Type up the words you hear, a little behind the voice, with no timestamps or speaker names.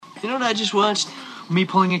You know what I just watched? Me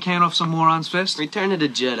pulling a can off some moron's fist? Return of the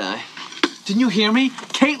Jedi. Didn't you hear me?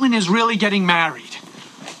 Caitlin is really getting married.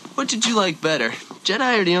 What did you like better,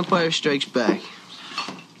 Jedi or The Empire Strikes Back?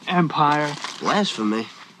 Empire. Blasphemy.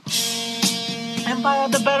 Empire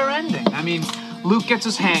had the better ending. I mean, Luke gets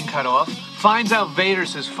his hand cut off, finds out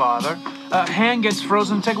Vader's his father, hand gets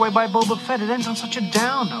frozen and taken away by Boba Fett. It ends on such a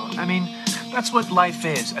down note. I mean, that's what life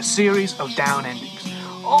is, a series of down endings.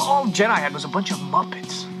 All Jedi had was a bunch of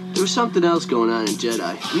Muppets. There was something else going on in Jedi.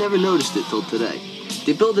 I never noticed it till today.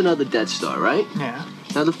 They built another Death Star, right? Yeah.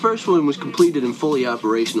 Now, the first one was completed and fully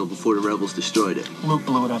operational before the Rebels destroyed it. Luke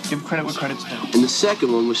blew it up. Give credit where credit's due. And the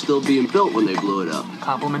second one was still being built when they blew it up.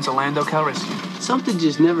 Compliments of Lando Calrissian. Something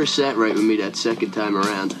just never sat right with me that second time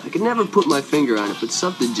around. I could never put my finger on it, but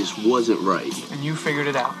something just wasn't right. And you figured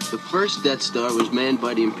it out. The first Death Star was manned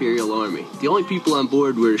by the Imperial Army. The only people on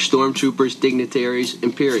board were stormtroopers, dignitaries,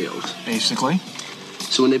 Imperials. Basically.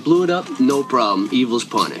 So when they blew it up, no problem. Evil's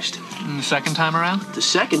punished. And the second time around? The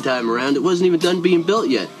second time around, it wasn't even done being built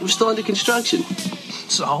yet. It was still under construction.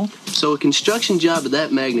 So? So a construction job of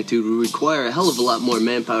that magnitude would require a hell of a lot more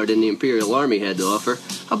manpower than the Imperial Army had to offer.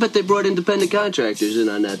 I'll bet they brought independent contractors in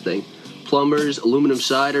on that thing. Plumbers, aluminum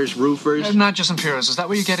siders, roofers. Not just Imperials. Is that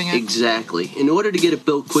what you're getting at? Exactly. In order to get it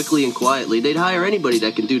built quickly and quietly, they'd hire anybody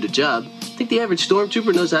that can do the job. Think the average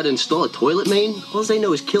stormtrooper knows how to install a toilet main? All they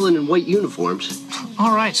know is killing in white uniforms.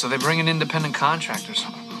 All right, so they bring in independent contractors.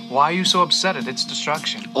 Why are you so upset at its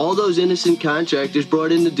destruction? All those innocent contractors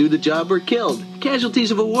brought in to do the job were killed.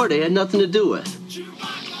 Casualties of a war they had nothing to do with.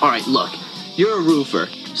 All right, look. You're a roofer.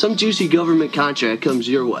 Some juicy government contract comes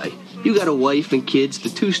your way. You got a wife and kids, the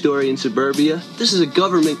two-story in suburbia. This is a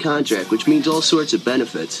government contract, which means all sorts of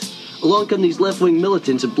benefits. Along come these left-wing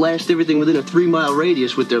militants and blast everything within a 3-mile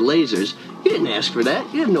radius with their lasers. You didn't ask for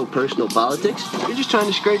that. You have no personal politics. You're just trying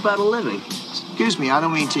to scrape out a living. Excuse me, I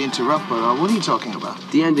don't mean to interrupt, but what are you talking about?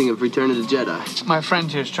 The ending of Return of the Jedi. My friend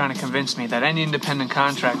here is trying to convince me that any independent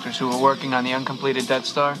contractors who were working on the uncompleted Death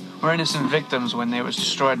Star were innocent victims when they was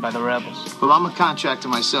destroyed by the rebels. Well, I'm a contractor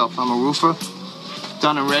myself. I'm a roofer.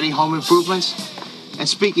 Done and ready, home improvements. And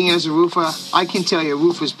speaking as a roofer, I can tell you a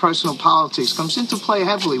roofer's personal politics comes into play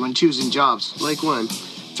heavily when choosing jobs. Like when?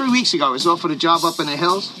 3 weeks ago, I was offered a job up in the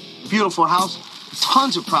hills. Beautiful house,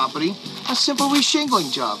 tons of property, a simple reshingling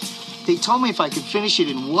job. They told me if I could finish it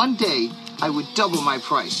in 1 day, I would double my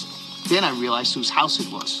price. Then I realized whose house it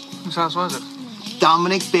was. Whose house was it?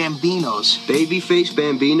 Dominic Bambino's. Babyface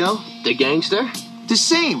Bambino? The gangster? The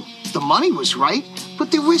same. The money was right, but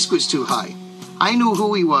the risk was too high. I knew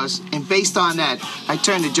who he was, and based on that, I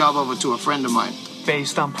turned the job over to a friend of mine.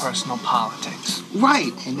 Based on personal politics.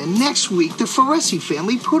 Right, and the next week, the Ferresi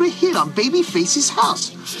family put a hit on Babyface's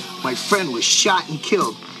house. My friend was shot and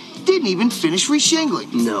killed. Didn't even finish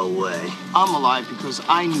reshingling. No way. I'm alive because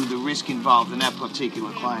I knew the risk involved in that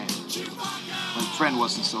particular client. My friend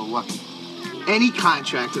wasn't so lucky. Any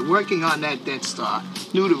contractor working on that Death Star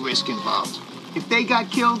knew the risk involved. If they got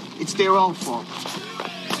killed, it's their own fault.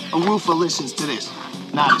 A roofer listens to this,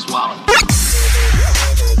 not his wallet.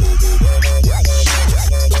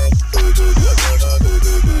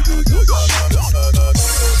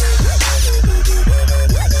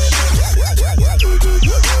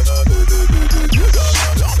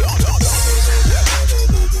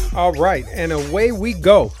 All right, and away we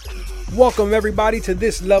go. Welcome everybody to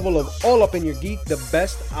this level of All Up in Your Geek, the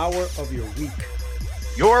best hour of your week.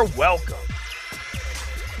 You're welcome.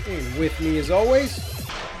 And with me as always,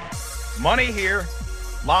 Money here,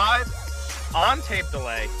 live, on tape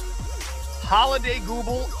delay, holiday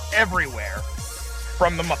google everywhere,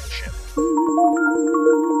 from the mothership.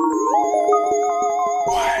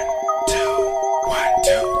 1,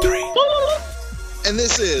 2, 3. And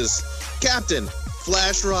this is Captain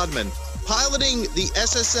Flash Rodman, piloting the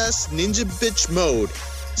SSS Ninja Bitch mode,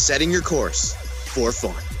 setting your course for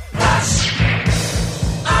fun.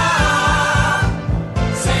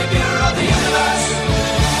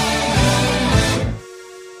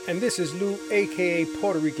 and this is Lou, aka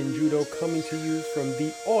Puerto Rican Judo, coming to you from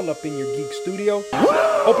the All Up in Your Geek studio.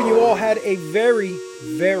 Hoping you all had a very,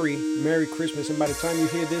 very Merry Christmas, and by the time you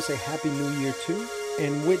hear this, a Happy New Year too.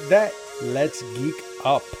 And with that, let's geek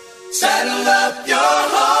up. Saddle up your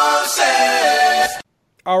horses.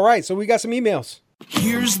 All right, so we got some emails.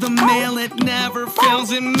 Here's the mail, it never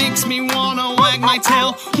fails. It makes me wanna wag my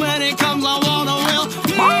tail. When it comes, I wanna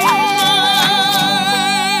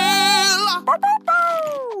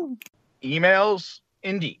Emails,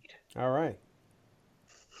 indeed. All right.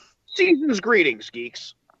 Season's greetings,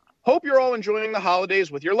 geeks. Hope you're all enjoying the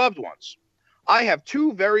holidays with your loved ones. I have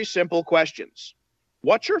two very simple questions.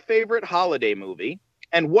 What's your favorite holiday movie?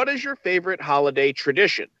 And what is your favorite holiday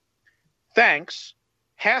tradition? Thanks.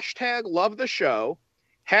 Hashtag love the show.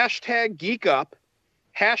 Hashtag geek up.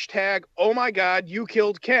 Hashtag oh my god, you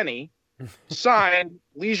killed Kenny. Signed,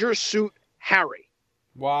 Leisure Suit Harry.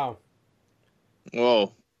 Wow.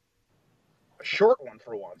 Whoa. A short one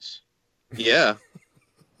for once. Yeah.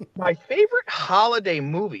 My favorite holiday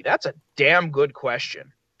movie. That's a damn good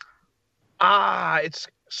question. It's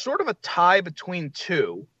sort of a tie between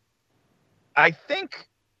two. I think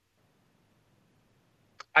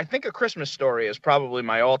A Christmas Story is probably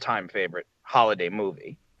my all-time favorite holiday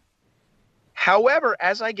movie. However,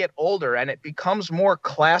 as I get older and it becomes more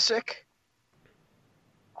classic,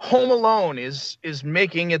 Home Alone is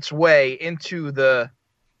making its way into the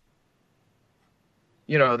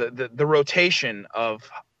rotation of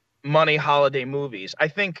money holiday movies. I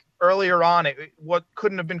think earlier on what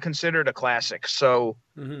couldn't have been considered a classic, so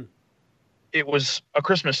it was A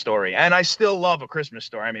Christmas Story, and I still love A Christmas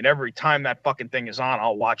Story. I mean, every time that fucking thing is on,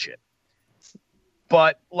 I'll watch it.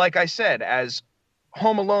 But like I said, as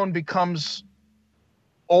Home Alone becomes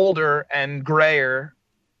older and grayer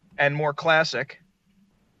and more classic,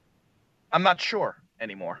 I'm not sure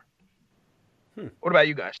anymore. What about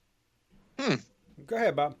you guys? Go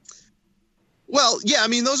ahead, Bob. Well, yeah, I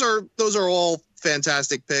mean, those are all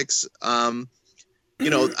fantastic picks. The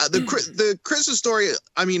Christmas Story,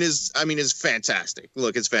 is fantastic.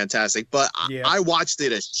 Look, it's fantastic. But I watched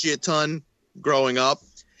it a shit ton growing up.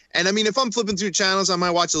 And I mean, if I'm flipping through channels, I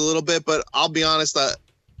might watch a little bit, but I'll be honest, I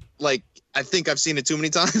think I've seen it too many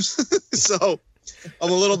times. So I'm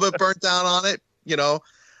a little bit burnt down on it,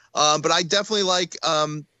 But I definitely like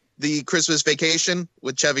the Christmas Vacation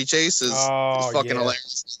with Chevy Chase is fucking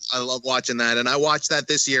hilarious. I love watching that. And I watched that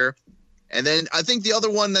this year. And then I think the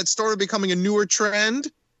other one that started becoming a newer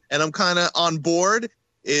trend, and I'm kind of on board,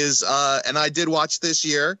 is, and I did watch this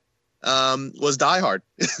year, was Die Hard.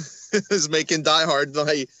 Is making Die Hard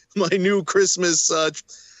my new Christmas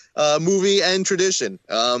movie and tradition.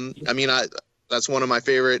 That's one of my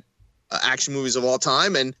favorite action movies of all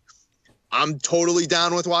time, and I'm totally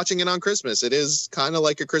down with watching it on Christmas. It is kind of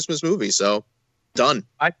like a Christmas movie, so done.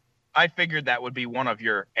 I figured that would be one of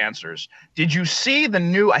your answers. Did you see the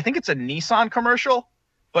new, I think it's a Nissan commercial,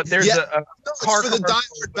 but there's a car for the Die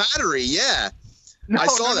Hard battery, yeah. I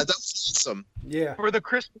saw that. That was awesome. Yeah. For the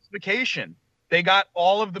Christmas Vacation, they got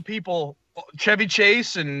all of the people, Chevy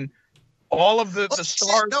Chase and all of the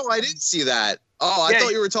stars. No, I didn't see that. Oh, I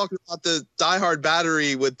thought you were talking about the Die Hard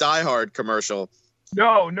battery with Die Hard commercial.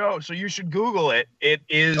 No. So you should Google it. It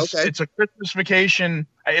is. Okay. It's a Christmas Vacation.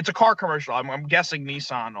 It's a car commercial. I'm guessing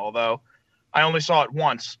Nissan, although I only saw it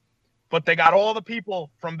once. But they got all the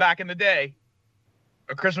people from back in the day,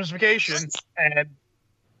 A Christmas Vacation, and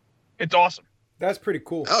it's awesome. That's pretty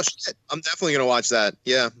cool. Oh shit! I'm definitely gonna watch that.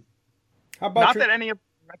 Yeah. How about Not that any of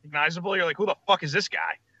them are recognizable. You're like, who the fuck is this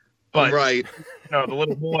guy? But right. The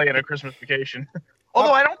little boy in A Christmas Vacation.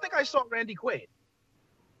 Although I don't think I saw Randy Quaid.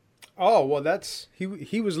 Oh well, that's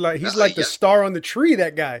he's like the star on the tree.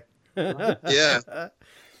 That guy. Yeah.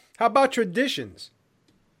 How about traditions?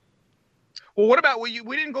 Well, what about we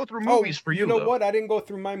didn't go through movies for you? You know what? I didn't go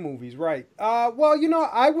through my movies, right? Well,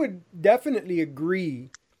 I would definitely agree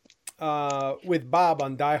with Bob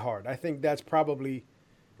on Die Hard. I think that's probably,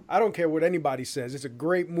 I don't care what anybody says. It's a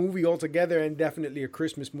great movie altogether and definitely a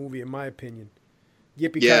Christmas movie in my opinion.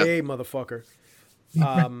 Yippee-ki-yay, motherfucker.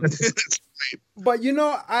 But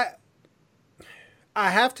I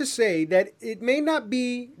have to say that it may not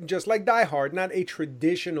be, just like Die Hard, not a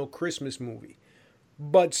traditional Christmas movie,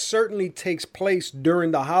 but certainly takes place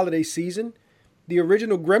during the holiday season. The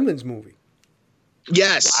original Gremlins movie.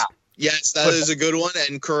 Yes. Wow. Yes, that is a good one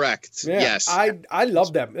and correct. Yeah, yes. I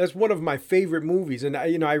love that. That's one of my favorite movies. And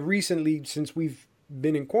I recently, since we've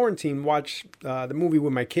been in quarantine, watched the movie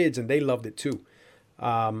with my kids and they loved it too.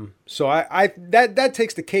 So that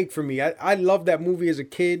takes the cake for me. I loved that movie as a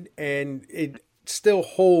kid and it still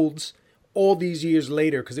holds all these years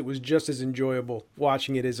later because it was just as enjoyable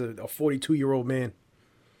watching it as a 42-year-old man.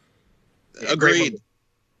 Agreed.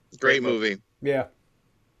 Great movie. Yeah.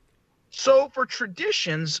 So for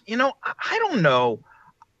traditions, I don't know.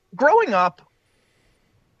 Growing up,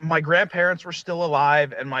 my grandparents were still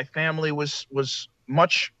alive and my family was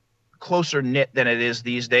much closer knit than it is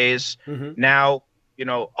these days. Mm-hmm. Now,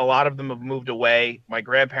 a lot of them have moved away. My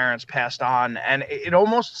grandparents passed on, and it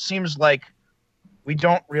almost seems like we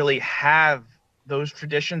don't really have those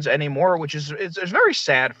traditions anymore, which is it's very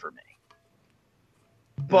sad for me.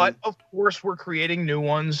 But of course, we're creating new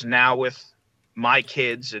ones now with my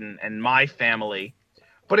kids and my family,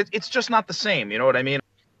 but it's just not the same. You know what I mean?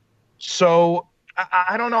 So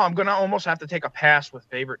I don't know. I'm going to almost have to take a pass with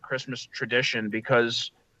favorite Christmas tradition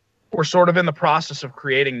because we're sort of in the process of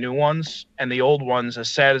creating new ones, and the old ones, as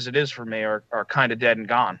sad as it is for me, are kind of dead and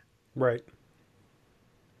gone. Right.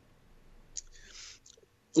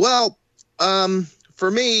 Well,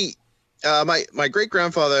 for me, my great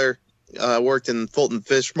grandfather worked in Fulton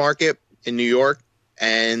Fish Market in New York,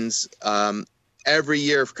 and every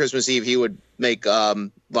year for Christmas Eve he would make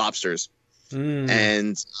lobsters,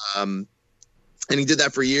 and he did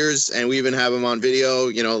that for years, and we even have him on video.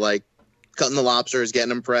 Like cutting the lobsters, getting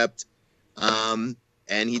them prepped,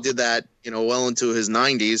 and he did that well into his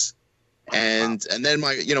 90s, and then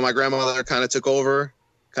my grandmother kind of took over,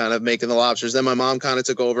 kind of making the lobsters. Then my mom kind of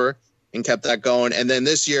took over and kept that going. And then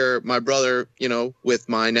this year, my brother, with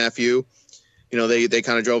my nephew, they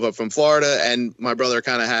kind of drove up from Florida, and my brother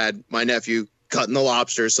kind of had my nephew cutting the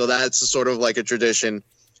lobsters. So that's sort of like a tradition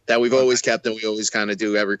that we've always kept, and we always kind of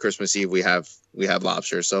do every Christmas Eve. We have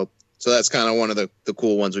lobsters. So that's kind of one of the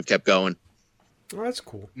cool ones we've kept going. Oh, that's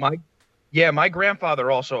cool. My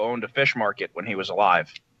grandfather also owned a fish market when he was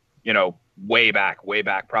alive, way back,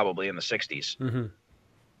 probably in the 60s. Mm-hmm.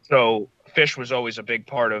 So fish was always a big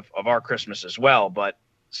part of our Christmas as well. But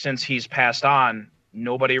since he's passed on,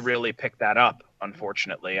 nobody really picked that up,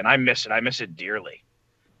 unfortunately. And I miss it. I miss it dearly.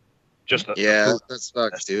 That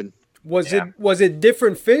sucks, dude. Was it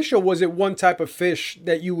different fish, or was it one type of fish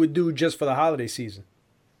that you would do just for the holiday season?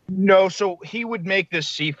 No, so he would make this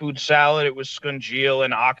seafood salad. It was scungeel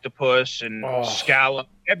and octopus and scallop,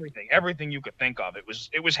 everything you could think of. It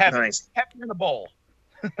was heaven, nice. Heaven in a bowl.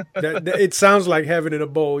 It sounds like heaven in a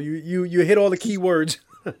bowl. You hit all the key words.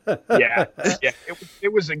 Yeah.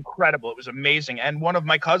 It was incredible. It was amazing. And one of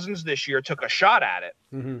my cousins this year took a shot at it.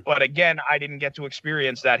 Mm-hmm. But again, I didn't get to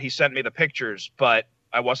experience that. He sent me the pictures, but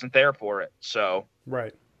I wasn't there for it. So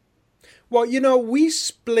right. Well, we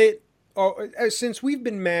split. Since we've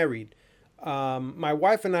been married, my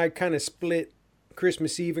wife and I kind of split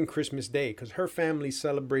Christmas Eve and Christmas Day, because her family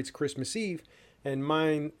celebrates Christmas Eve and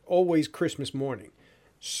mine always Christmas morning.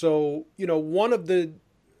 So, one of the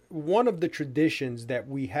traditions that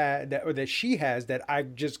we had that she has that I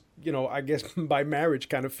just, I guess by marriage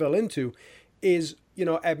kind of fell into is,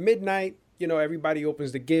 at midnight, everybody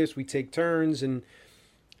opens the gifts, we take turns, and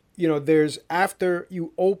there's, after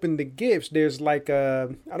you open the gifts, there's like I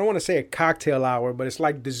don't want to say a cocktail hour, but it's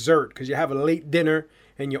like dessert, because you have a late dinner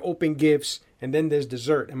and you open gifts, and then there's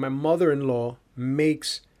dessert. And my mother-in-law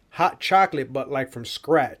makes hot chocolate, but like from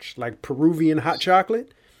scratch, like Peruvian hot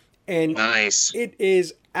chocolate. And nice. It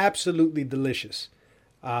is absolutely delicious.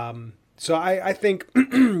 So I think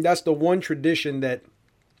that's the one tradition that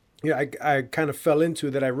I kind of fell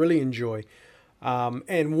into that I really enjoy.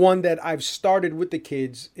 And one that I've started with the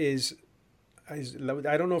kids is I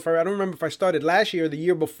don't remember if I started last year or the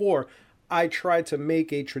year before. I tried to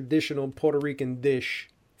make a traditional Puerto Rican dish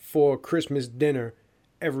for Christmas dinner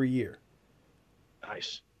every year.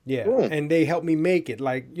 Nice. Yeah. Cool. And they helped me make it.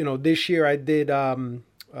 Like, this year I did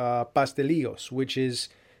pastelillos, which is,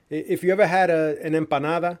 if you ever had an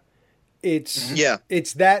empanada, it's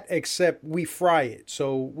that, except we fry it.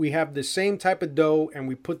 So we have the same type of dough, and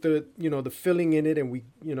we put the filling in it, and we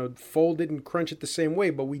fold it and crunch it the same way,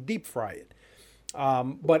 but we deep fry it.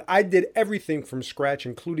 But I did everything from scratch,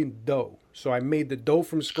 including dough. So I made the dough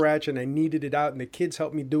from scratch, and I kneaded it out, and the kids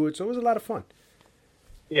helped me do it. So it was a lot of fun.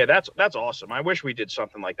 Yeah, that's awesome. I wish we did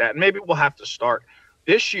something like that. And maybe we'll have to start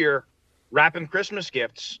this year wrapping Christmas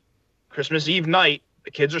gifts. Christmas Eve night,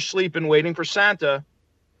 the kids are sleeping, waiting for Santa.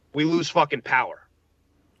 We lose fucking power.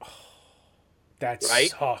 That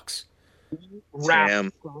sucks. Wrap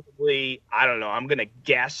probably, I don't know, I'm going to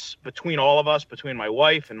guess between all of us, between my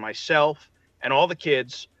wife and myself and all the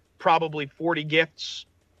kids, probably 40 gifts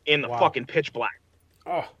in the fucking pitch black.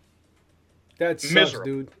 Oh, that sucks, miserable.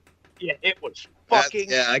 Dude. Yeah, it was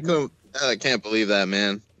fucking. I can't believe that,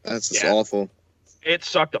 man. That's just awful. It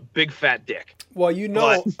sucked a big fat dick. Well,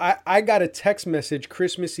 I got a text message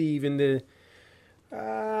Christmas Eve in the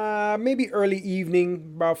maybe early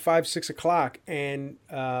evening, about 5-6 o'clock, and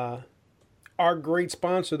our great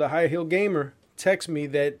sponsor, the High Heel Gamer, texted me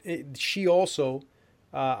that she also,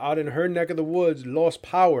 out in her neck of the woods, lost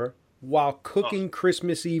power while cooking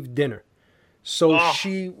Christmas Eve dinner. So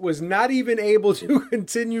she was not even able to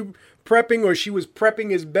continue prepping, or she was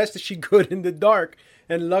prepping as best as she could in the dark.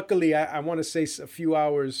 And luckily, I want to say a few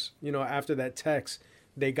hours, after that text,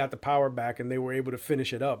 they got the power back and they were able to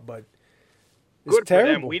finish it up. But it's good terrible.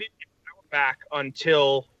 For them. We didn't get power back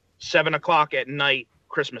until 7 o'clock at night,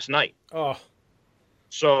 Christmas night. Oh.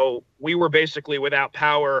 So we were basically without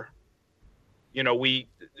power.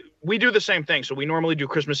 We do the same thing. So we normally do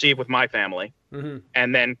Christmas Eve with my family,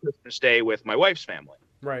 and then Christmas Day with my wife's family.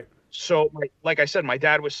 Right. So, like I said, my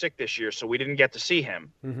dad was sick this year, so we didn't get to see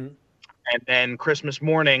him. Mm-hmm. And then Christmas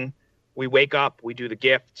morning, we wake up, we do the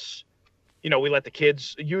gifts. You know, we let the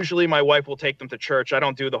kids. Usually, my wife will take them to church. I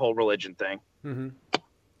don't do the whole religion thing. Mm-hmm.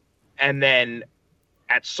 And then,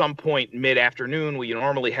 at some point mid-afternoon, we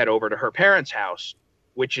normally head over to her parents' house,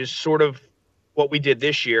 which is sort of what we did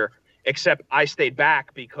this year. Except I stayed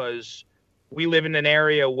back because we live in an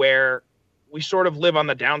area where we sort of live on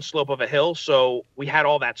the downslope of a hill. So we had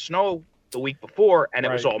all that snow the week before and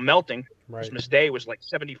it was all melting. Right. Christmas Day was like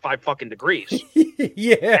 75 fucking degrees.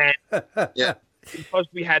 Yeah. And because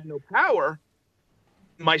we had no power,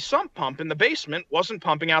 my sump pump in the basement wasn't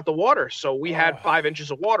pumping out the water. So we had 5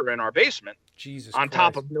 inches of water in our basement. Jesus on Christ.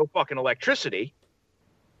 Top of no fucking electricity.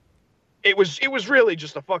 It was really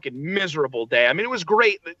just a fucking miserable day. I mean, it was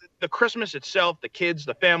great. The Christmas itself, the kids,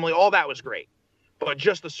 the family, all that was great. But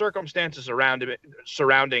just the circumstances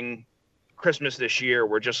surrounding Christmas this year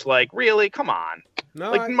were just like, really? Come on.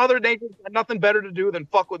 No, Mother Nature had nothing better to do than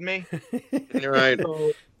fuck with me. You're right.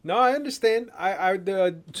 So, no, I understand.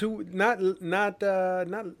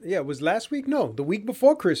 It was last week? No, the week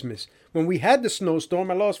before Christmas. When we had the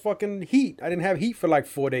snowstorm, I lost fucking heat. I didn't have heat for like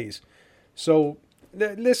 4 days. So,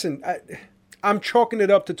 listen, I'm chalking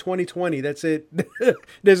it up to 2020. That's it.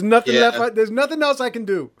 There's nothing left. There's nothing else I can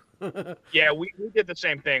do. Yeah, we did the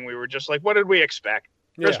same thing. We were just like, what did we expect?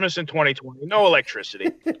 Christmas in 2020, no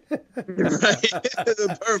electricity.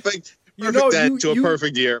 Perfect end to a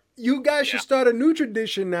perfect year. You guys should start a new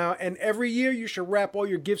tradition now, and every year you should wrap all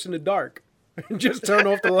your gifts in the dark and just turn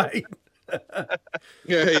off the light.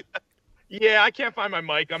 Right. Yeah, I can't find my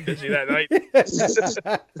mic. I'm busy that night.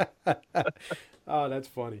 Oh, that's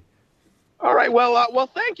funny. All right.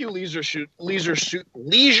 Well, thank you, Leisure Suit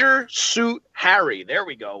Harry. There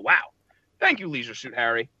we go. Wow. Thank you, Leisure Suit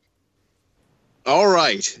Harry. All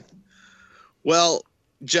right. Well,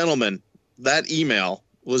 gentlemen, that email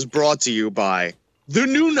was brought to you by the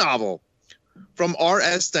new novel from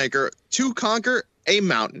R.S. Stanker, To Conquer a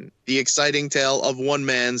Mountain, the exciting tale of one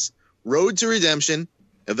man's road to redemption,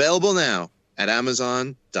 available now at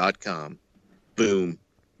Amazon.com. Boom.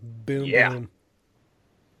 Boom, yeah. Boom.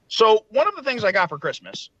 So one of the things I got for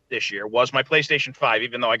Christmas this year was my PlayStation 5,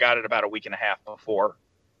 even though I got it about a week and a half before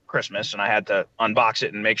Christmas, and I had to unbox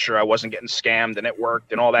it and make sure I wasn't getting scammed and it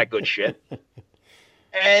worked and all that good shit.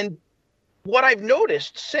 And what I've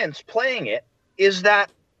noticed since playing it is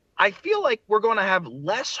that I feel like we're going to have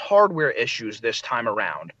less hardware issues this time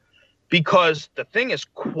around because the thing is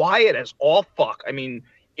quiet as all fuck. I mean,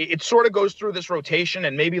 it sort of goes through this rotation,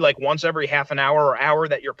 and maybe like once every half an hour or hour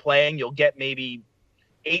that you're playing, you'll get maybe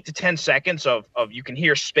 8 to 10 seconds of you can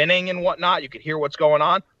hear spinning and whatnot. You can hear what's going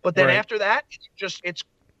on. But then after that, it's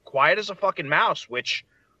quiet as a fucking mouse, which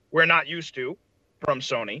we're not used to from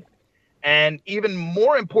Sony. And even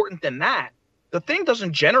more important than that, the thing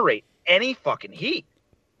doesn't generate any fucking heat.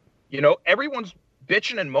 You know, everyone's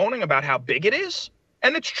bitching and moaning about how big it is.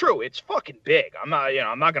 And it's true. It's fucking big. I'm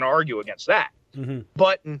not going to argue against that. Mm-hmm.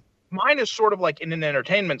 But mine is sort of like in an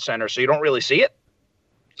entertainment center, so you don't really see it.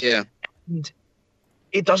 Yeah. And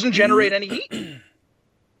it doesn't generate any heat.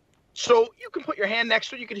 So you can put your hand next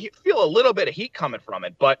to it. You can feel a little bit of heat coming from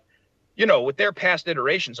it. But, you know, with their past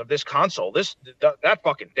iterations of this console, that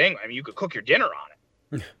fucking thing, I mean, you could cook your dinner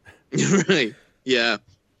on it. Right. Yeah.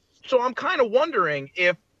 So I'm kind of wondering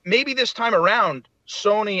if maybe this time around,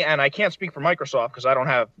 Sony, and I can't speak for Microsoft because I don't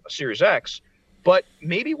have a Series X, but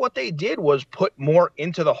maybe what they did was put more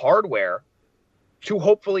into the hardware to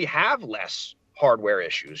hopefully have less hardware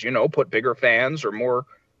issues, you know, put bigger fans or more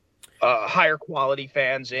higher quality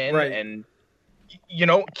fans in and, you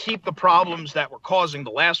know, keep the problems that were causing the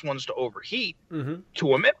last ones to overheat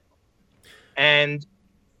to a minimum. And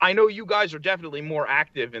I know you guys are definitely more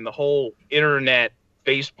active in the whole internet,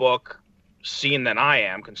 Facebook scene than I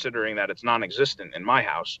am, considering that it's non-existent in my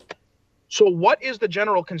house. So what is the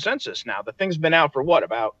general consensus now? The thing's been out for what,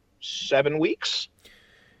 about 7 weeks?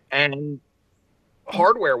 And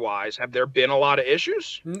hardware-wise, have there been a lot of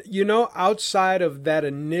issues? You know, outside of that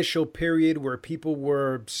initial period where people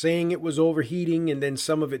were saying it was overheating and then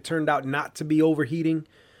some of it turned out not to be overheating,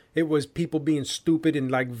 it was people being stupid and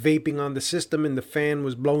like vaping on the system and the fan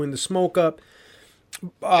was blowing the smoke up.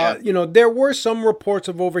 You know, there were some reports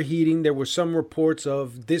of overheating. There were some reports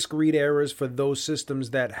of disk read errors for those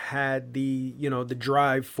systems that had the, you know, the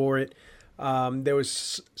drive for it. There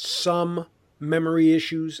was some memory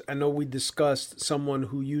issues. I know we discussed someone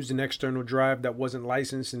who used an external drive that wasn't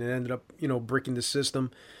licensed and it ended up, you know, bricking the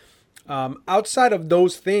system. Outside of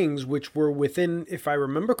those things, which were within, if I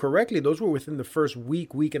remember correctly, those were within the first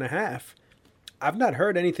week and a half, I've not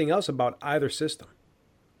heard anything else about either system.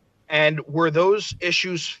 And were those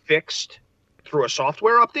issues fixed through a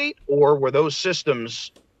software update, or were those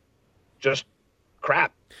systems just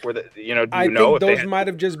crap? I think those might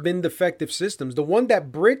have just been defective systems. The one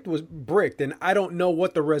that bricked was bricked, and I don't know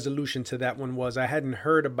what the resolution to that one was. I hadn't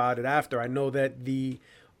heard about it after. I know that the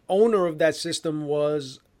owner of that system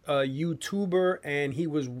was a YouTuber, and he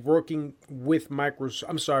was working with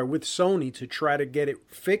Sony to try to get it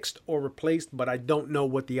fixed or replaced, but I don't know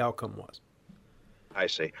what the outcome was. I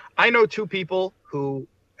see. I know two people who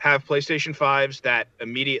have PlayStation 5s that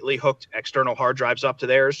immediately hooked external hard drives up to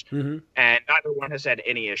theirs, and neither one has had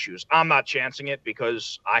any issues. I'm not chancing it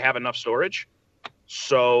because I have enough storage.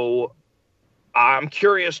 So I'm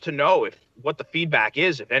curious to know what the feedback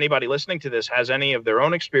is. If anybody listening to this has any of their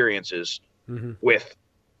own experiences with,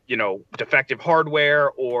 defective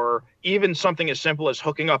hardware, or even something as simple as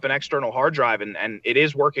hooking up an external hard drive and it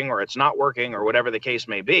is working or it's not working or whatever the case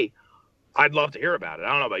may be. I'd love to hear about it. I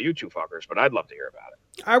don't know about you two fuckers, but I'd love to hear about it.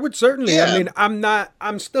 I would certainly. Yeah. I mean,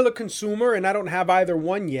 I'm still a consumer and I don't have either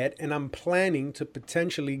one yet, and I'm planning to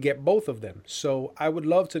potentially get both of them. So I would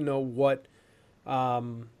love to know what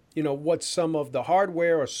some of the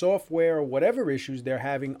hardware or software or whatever issues they're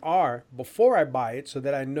having are before I buy it, so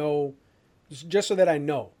that I know, just so that I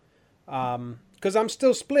know. Because I'm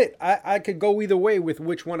still split. I could go either way with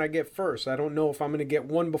which one I get first. I don't know if I'm going to get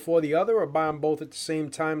one before the other or buy them both at the same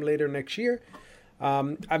time later next year.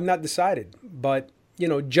 I've not decided. But,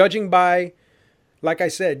 judging by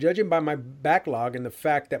my backlog and the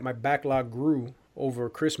fact that my backlog grew over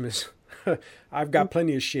Christmas, I've got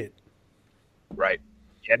plenty of shit. Right.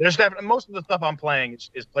 Yeah, there's definitely, most of the stuff I'm playing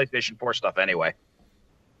is PlayStation 4 stuff anyway.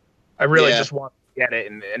 I really just want get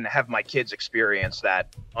it and have my kids experience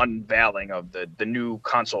that unveiling of the new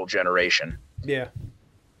console generation. Yeah.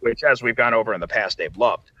 Which, as we've gone over in the past, they've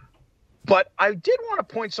loved. But I did want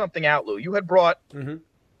to point something out, Lou. You had brought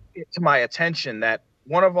it to my attention that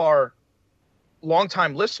one of our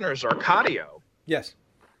longtime listeners, Arcadio, yes,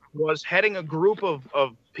 was heading a group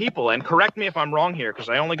of people, and correct me if I'm wrong here, because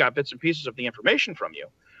I only got bits and pieces of the information from you,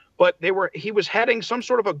 but he was heading some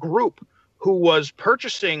sort of a group who was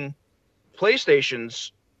purchasing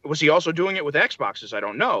PlayStations. Was he also doing it with Xboxes? I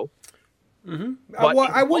don't know. Well,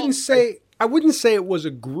 I wouldn't say it was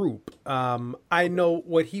a group. I know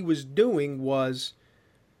what he was doing was,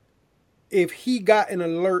 if he got an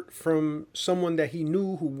alert from someone that he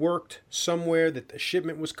knew who worked somewhere that the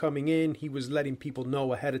shipment was coming in, he was letting people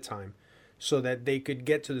know ahead of time so that they could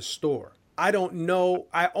get to the store. I don't know.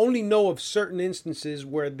 I only know of certain instances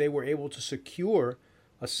where they were able to secure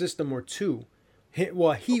a system or two.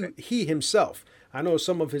 He himself. I know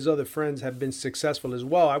some of his other friends have been successful as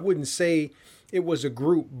well. I wouldn't say it was a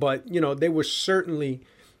group, but they were certainly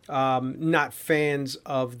not fans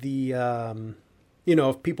of the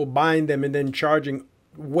of people buying them and then charging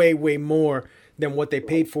way more than what they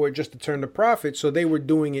paid for it just to turn the profit. So they were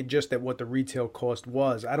doing it just at what the retail cost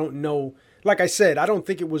was. I don't know. Like I said, I don't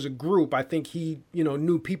think it was a group. I think he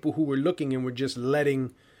knew people who were looking and were just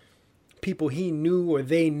letting people he knew or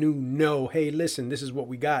they knew know, hey, listen, this is what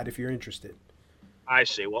we got if you're interested. I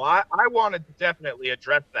see. Well, I wanted to definitely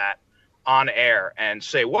address that on air and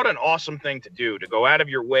say what an awesome thing to do, to go out of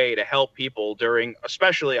your way to help people during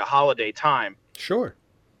especially a holiday time. Sure.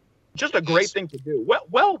 Just a great thing to do.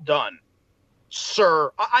 Well done,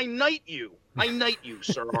 sir. I knight you.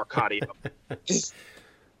 Sir Arcadio.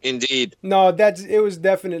 Indeed. No, it was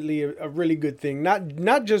definitely a really good thing.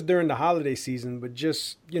 Not just during the holiday season, but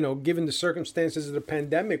just, given the circumstances of the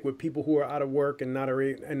pandemic, with people who are out of work and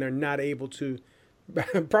they're not able to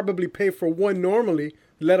probably pay for one normally,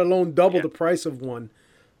 let alone double the price of one.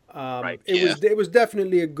 Right. It was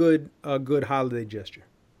definitely a good holiday gesture.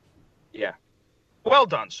 Yeah. Well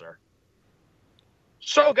done, sir.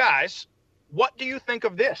 So, guys, what do you think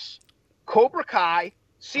of this? Cobra Kai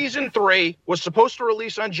Season 3 was supposed to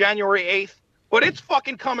release on January 8th, but it's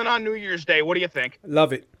fucking coming on New Year's Day. What do you think?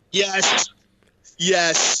 Love it. Yes.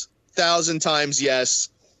 1,000 times yes.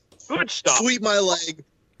 Good stuff. Sweep my leg.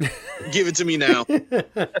 Give it to me now.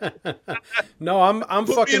 No, I'm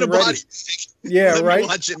Put fucking me in a ready. body. Yeah, Let right. me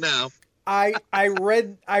watch it now. I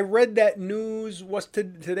read that news.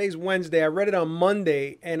 Today's Wednesday. I read it on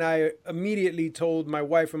Monday, and I immediately told my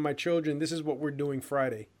wife and my children, this is what we're doing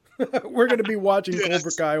Friday. We're going to be watching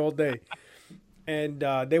Cobra Kai all day. And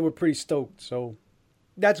they were pretty stoked. So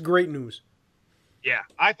that's great news. Yeah,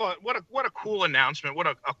 I thought what a cool announcement. What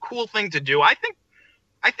a cool thing to do. I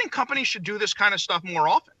think companies should do this kind of stuff more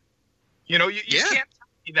often. You can't tell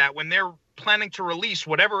me that when they're planning to release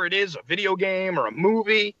whatever it is, a video game or a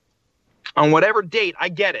movie, on whatever date. I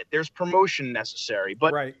get it. There's promotion necessary.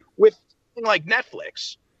 But with something like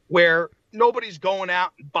Netflix, where nobody's going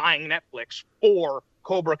out and buying Netflix for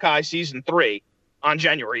Cobra Kai season 3 on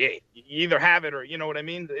January 8th. You either have it or, you know what I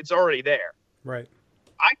mean? It's already there. Right.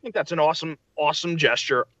 I think that's an awesome, awesome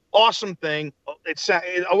gesture. Awesome thing. It's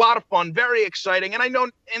a lot of fun, very exciting. And I know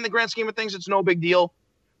in the grand scheme of things, it's no big deal,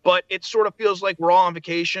 but it sort of feels like we're all on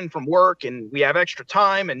vacation from work and we have extra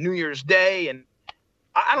time and New Year's Day. And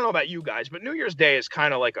I don't know about you guys, but New Year's Day is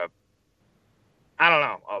kind of like a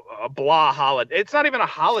blah holiday. It's not even a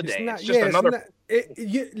holiday. It's just another.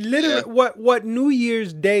 Literally, what New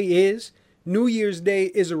Year's Day is. New Year's Day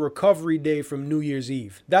is a recovery day from New Year's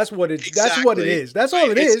Eve. That's what it. Exactly. That's what it is. That's all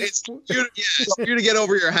it is. It's for you to get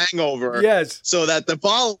over your hangover. Yes. So that the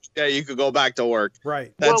following day you could go back to work.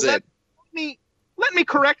 Right. That's it. Let me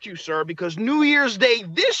correct you, sir, because New Year's Day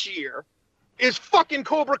this year is fucking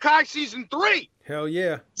Cobra Kai season 3. Hell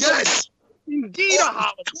yeah. Yes. Indeed, a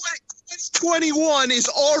holiday. 2021 is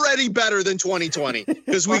already better than 2020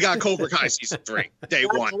 because we got Cobra Kai season 3 day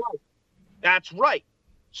one. Right. That's right.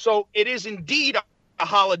 So it is indeed a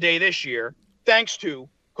holiday this year, thanks to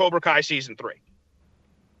Cobra Kai season 3.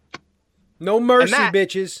 No mercy,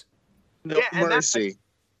 bitches. No mercy.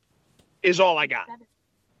 Is all I got.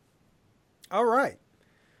 All right.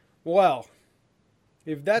 Well,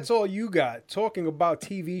 if that's all you got, talking about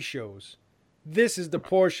TV shows, this is the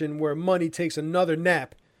portion where money takes another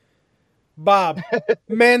nap. Bob,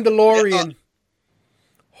 Mandalorian.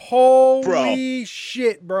 Holy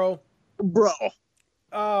shit, bro. Bro.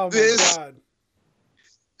 Oh, my God.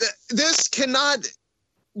 This cannot...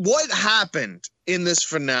 What happened in this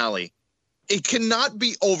finale, it cannot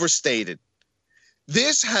be overstated.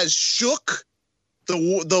 This has shook the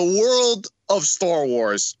world of Star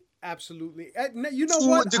Wars. Absolutely. You know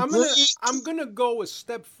what? I'm gonna go a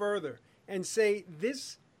step further and say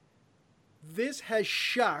this has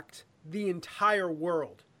shocked the entire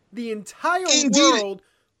world. The entire world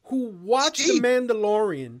who watched The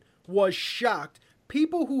Mandalorian was shocked.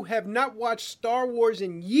 People who have not watched Star Wars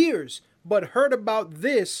in years but heard about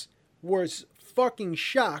this was fucking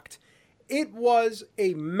shocked. It was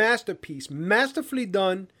a masterpiece, masterfully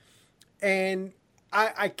done, and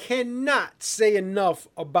I cannot say enough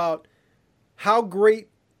about how great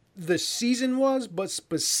the season was, but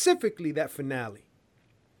specifically that finale.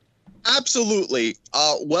 Absolutely.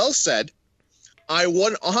 Well said. I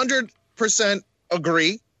 100%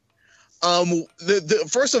 agree.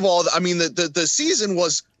 First of all, I mean, the season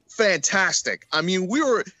was fantastic. I mean,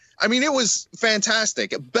 it was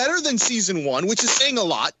fantastic. Better than season 1, which is saying a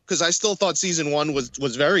lot because I still thought season 1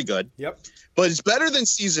 was very good. Yep. But it's better than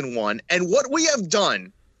season 1. And what we have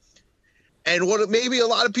done, and what maybe a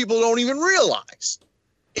lot of people don't even realize,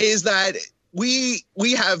 is that we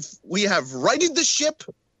have righted the ship.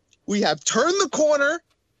 We have turned the corner.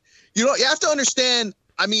 You know, you have to understand.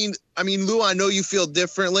 I mean, Lou, I know you feel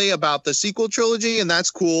differently about the sequel trilogy, and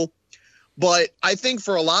that's cool. But I think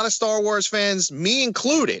for a lot of Star Wars fans, me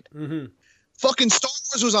included, fucking Star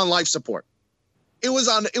Wars was on life support. It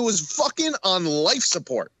was fucking on life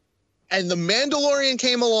support. And The Mandalorian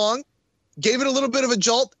came along, gave it a little bit of a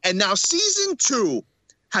jolt, and now season 2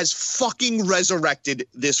 has fucking resurrected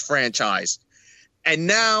this franchise. And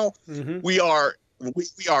now we are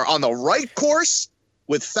on the right course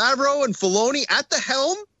with Favreau and Filoni at the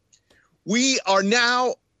helm. We are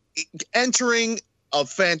now entering a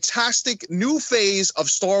fantastic new phase of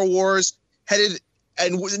Star Wars headed,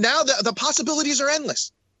 and now the possibilities are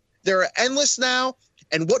endless. They're endless now,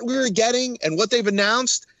 and what we're getting and what they've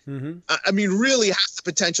announced, I mean, really has the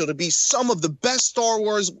potential to be some of the best Star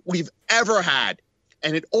Wars we've ever had.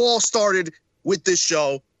 And it all started with this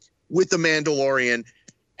show, with The Mandalorian,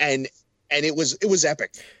 and it was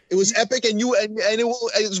epic. It was epic, and it will,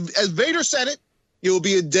 as Vader said it will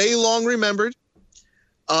be a day long remembered.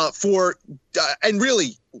 And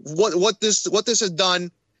really what this has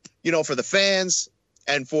done, you know, for the fans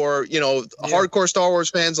and for, you know, hardcore Star Wars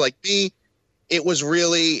fans like me, it was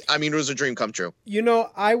really, I mean, it was a dream come true. You know,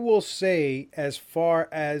 I will say, as far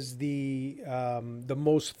as the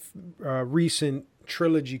most recent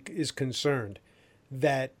trilogy is concerned,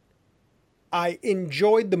 that I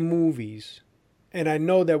enjoyed the movies, and I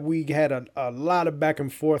know that we had a lot of back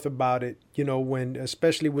and forth about it, you know, when,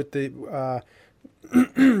 especially with the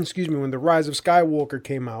excuse me, when The Rise of Skywalker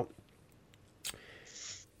came out.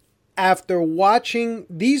 After watching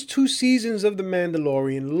these 2 seasons of The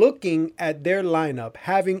Mandalorian, looking at their lineup,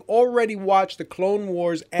 having already watched the Clone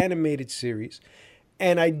Wars animated series,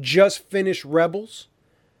 and I just finished Rebels.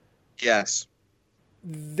 Yes.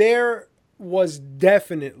 There was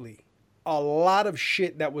definitely a lot of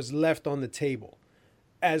shit that was left on the table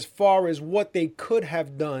as far as what they could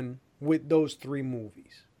have done with those 3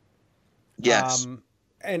 movies. Yes.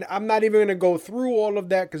 and I'm not even going to go through all of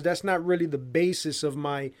that because that's not really the basis of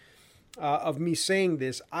my of me saying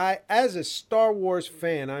this. As a Star Wars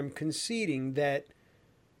fan, I'm conceding that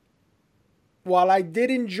while I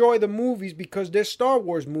did enjoy the movies because they're Star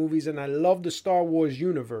Wars movies and I love the Star Wars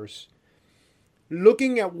universe,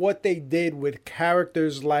 looking at what they did with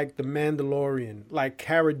characters like the Mandalorian, like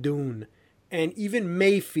Cara Dune, and even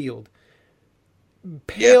Mayfield,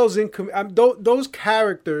 pales in those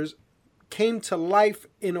characters came to life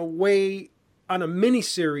in a way on a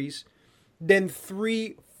miniseries than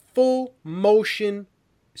 3 full motion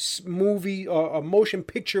movie or motion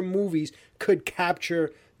picture movies could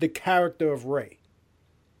capture the character of Rey.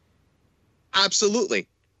 Absolutely.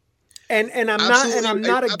 And I'm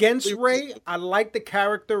not against Rey. I like the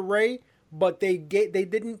character Rey, but they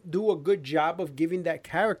didn't do a good job of giving that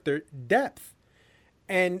character depth.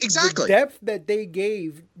 And the depth that they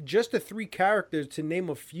gave just the 3 characters, to name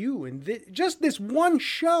a few, and just this one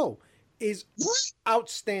show is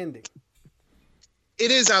outstanding.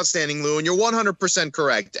 It is outstanding, Lou, and you're 100%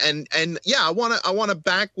 correct. And yeah, I want to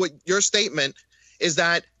back what your statement is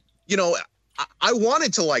that, you know, I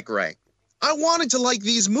wanted to like Rey. I wanted to like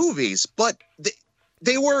these movies, but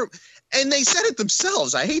they were, and they said it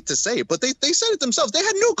themselves. I hate to say it, but they said it themselves. They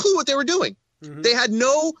had no clue what they were doing. Mm-hmm. They had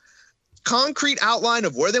no concrete outline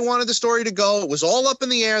of where they wanted the story to go. It was all up in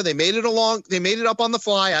the air. They made it up on the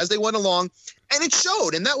fly as they went along, and it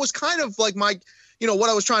showed. And that was kind of like what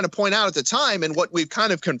I was trying to point out at the time, and what we've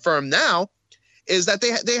kind of confirmed now is that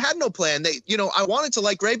they had no plan. I wanted to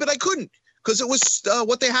like Rey, but I couldn't. Because it was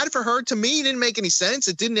what they had for her, to me, didn't make any sense.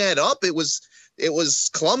 It didn't add up. It was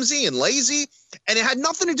clumsy and lazy, and it had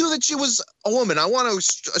nothing to do that she was a woman. I want to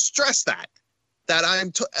stress that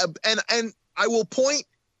and I will point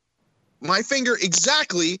my finger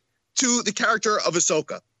exactly to the character of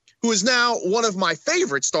Ahsoka, who is now one of my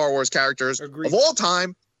favorite Star Wars characters of all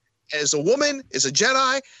time. As a woman, as a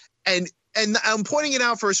Jedi, and I'm pointing it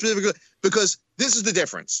out for a specific because this is the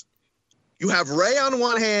difference. You have Rey on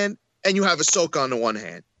one hand, and you have Ahsoka on the one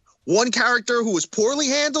hand. One character who was poorly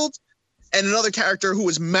handled, and another character who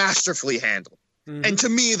was masterfully handled. Mm-hmm. And to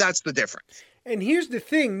me, that's the difference. And here's the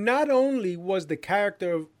thing. Not only was the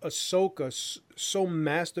character of Ahsoka so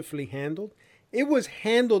masterfully handled, it was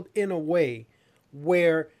handled in a way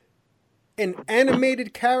where an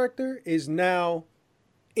animated character is now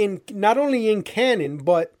not only in canon,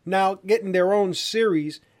 but now getting their own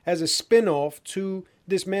series as a spin-off to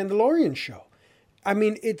this Mandalorian show. I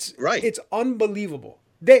mean, it's unbelievable.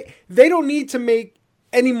 They don't need to make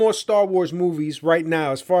any more Star Wars movies right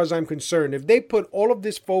now, as far as I'm concerned. If they put all of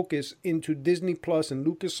this focus into Disney Plus and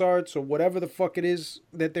LucasArts or whatever the fuck it is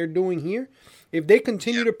that they're doing here, if they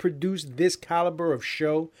continue to produce this caliber of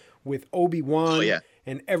show with Obi-Wan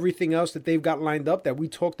and everything else that they've got lined up that we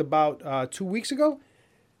talked about 2 weeks ago,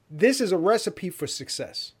 this is a recipe for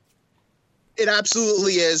success. It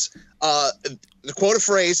absolutely is. The quote a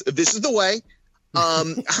phrase, "This is the way."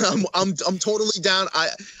 I'm totally down.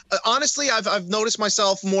 Honestly, I've noticed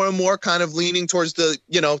myself more and more kind of leaning towards the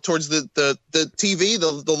TV,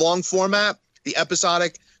 the long format, the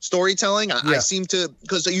episodic storytelling. I seem to,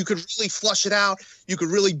 because you could really flush it out. You could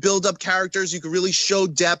really build up characters. You could really show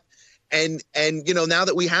depth. And now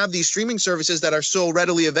that we have these streaming services that are so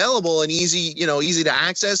readily available and easy to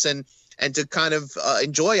access and to kind of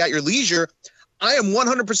enjoy at your leisure, I am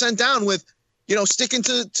 100% down with, sticking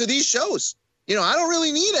to these shows. I don't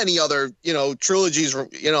really need any other, trilogies,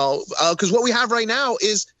 because what we have right now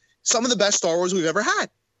is some of the best Star Wars we've ever had.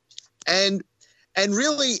 And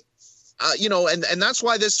really, and that's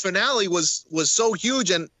why this finale was so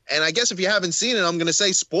huge. And I guess if you haven't seen it, I'm going to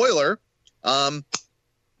say spoiler.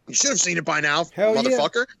 You should have seen it by now,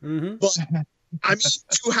 motherfucker. Yeah. Mm-hmm. But I mean,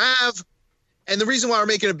 to have, and the reason why we're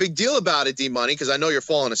making a big deal about it, D-Money, because I know you're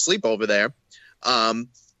falling asleep over there,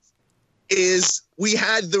 is we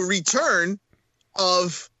had the return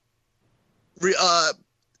of Luke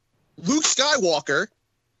Skywalker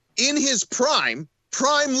in his prime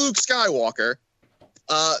Luke Skywalker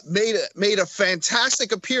made a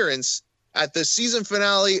fantastic appearance at the season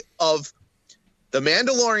finale of The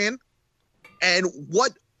Mandalorian, and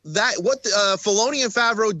what Filoni and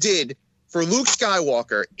Favreau did for Luke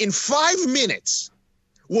Skywalker in 5 minutes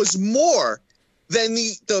was more than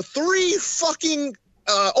the 3 fucking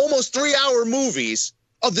almost 3-hour movies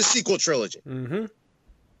of the sequel trilogy. Mm-hmm.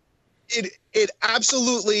 It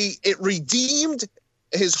absolutely redeemed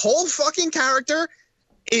his whole fucking character.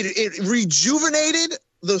 It rejuvenated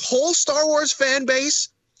the whole Star Wars fan base.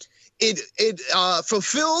 It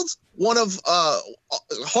fulfilled one of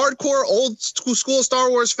hardcore old school Star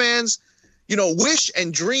Wars fans, wish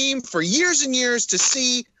and dream for years and years to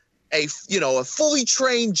see a fully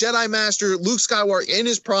trained Jedi Master, Luke Skywalker in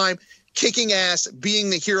his prime, kicking ass, being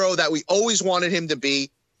the hero that we always wanted him to be.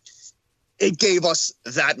 It gave us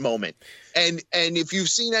that moment. And if you've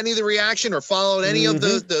seen any of the reaction or followed any of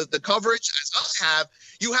the coverage, as I have,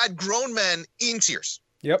 you had grown men in tears.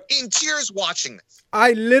 Yep. In tears watching this.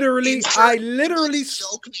 I literally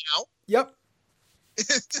joke now. Yep.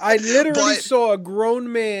 I literally saw a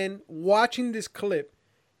grown man watching this clip,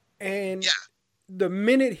 and the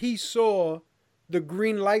minute he saw the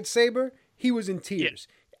green lightsaber, he was in tears.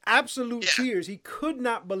 Absolute tears. He could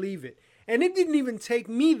not believe it. And it didn't even take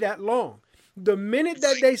me that long. The minute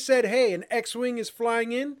that they said, hey, an X-Wing is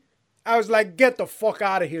flying in, I was like, get the fuck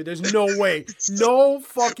out of here. There's no way. No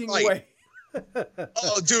fucking way.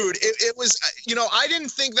 Oh, dude, it was, I didn't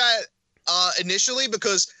think that initially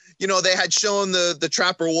because, they had shown the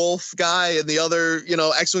Trapper Wolf guy and the other,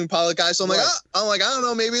 X-Wing pilot guy. So I'm like, I don't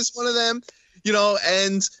know, maybe it's one of them,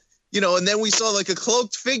 and then we saw like a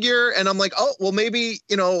cloaked figure and I'm like, oh, well, maybe,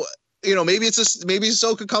 maybe maybe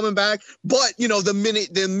Ahsoka coming back. But, the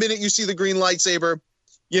minute you see the green lightsaber,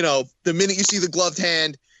 the minute you see the gloved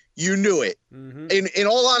hand, you knew it. Mm-hmm. In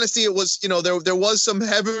all honesty, it was, there was some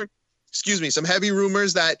heavy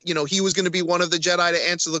rumors that, he was going to be one of the Jedi to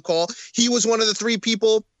answer the call. He was one of the 3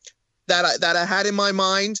 people that I had in my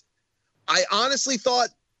mind. I honestly thought,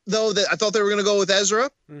 though, that I thought they were going to go with Ezra.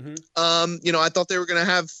 Mm-hmm. I thought they were going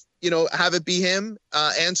to have it be him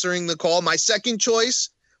answering the call. My second choice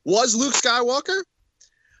was Luke Skywalker.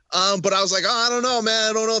 But I was like, I don't know, man.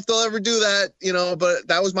 I don't know if they'll ever do that, but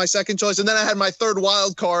that was my second choice. And then I had my third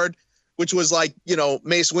wild card, which was like,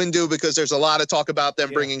 Mace Windu, because there's a lot of talk about them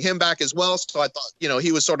bringing him back as well. So I thought,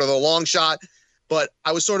 he was sort of the long shot, but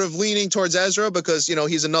I was sort of leaning towards Ezra because,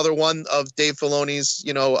 he's another one of Dave Filoni's,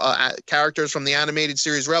 characters from the animated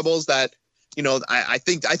series Rebels that, I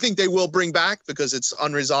think they will bring back because it's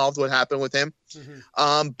unresolved what happened with him.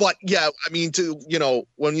 Mm-hmm. But yeah, I mean,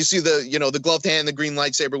 when you see the gloved hand, the green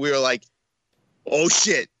lightsaber, we were like, oh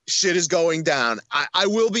shit is going down. I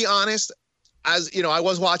will be honest, as I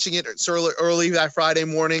was watching it early that Friday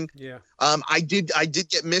morning. Yeah. I did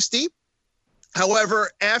get misty.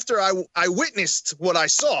 However, after I witnessed what I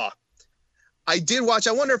saw, I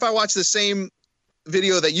wonder if I watched the same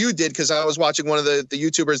video that you did, because I was watching one of the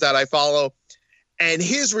YouTubers that I follow, and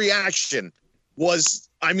his reaction was,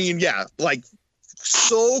 like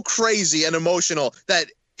so crazy and emotional that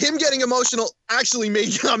him getting emotional actually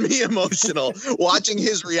got me emotional watching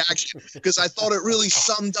his reaction, because I thought it really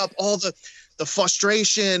summed up all the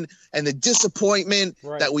frustration and the disappointment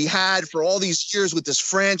that we had for all these years with this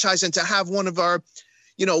franchise, and to have one of our,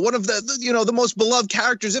 the most beloved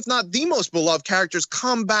characters, if not the most beloved characters,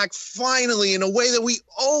 come back finally in a way that we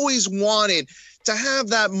always wanted. To have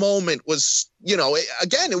that moment was,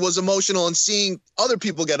 it was emotional, and seeing other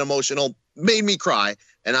people get emotional made me cry.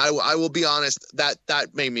 And I will be honest, that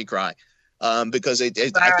made me cry. Because I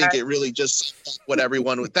think it really just what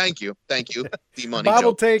everyone would. Thank you, D Money. Bob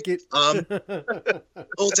will take it.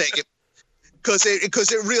 We'll take it,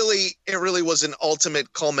 because it really was an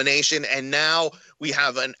ultimate culmination, and now we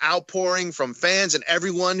have an outpouring from fans and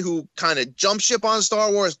everyone who kind of jumped ship on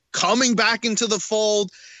Star Wars coming back into the fold,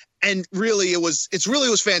 and really it was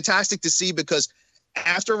fantastic to see, because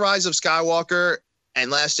after Rise of Skywalker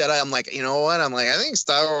and Last Jedi, I'm like, you know what? I think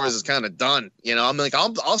Star Wars is kind of done. I'm like,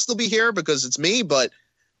 I'll still be here because it's me, but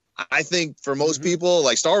I think for most people,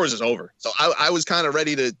 like, Star Wars is over. So I was kind of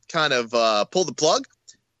ready to kind of pull the plug,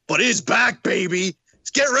 but it's back, baby.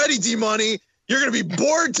 Get ready, D Money. You're gonna be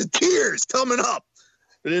bored to tears coming up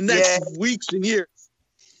in the next weeks and years.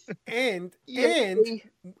 And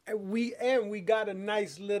we got a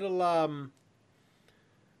nice little I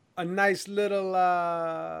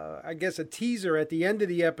guess a teaser at the end of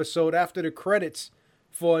the episode after the credits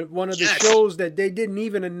for one of the shows that they didn't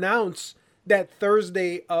even announce that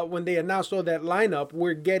Thursday when they announced all that lineup.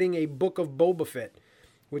 We're getting a Book of Boba Fett,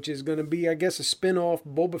 which is going to be, I guess, a spin-off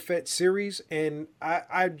Boba Fett series, and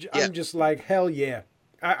I'm just like, hell yeah.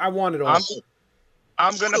 I want it all.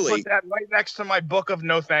 I'm going to put that right next to my book of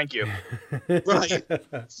no thank you. Right.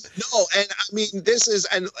 No, and I mean, this is,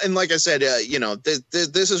 and like I said,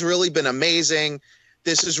 this has really been amazing.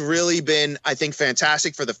 This has really been, I think,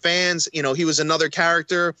 fantastic for the fans. He was another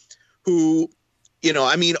character who,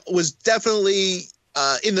 was definitely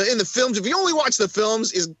in the films. If you only watch the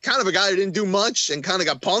films, is kind of a guy who didn't do much and kind of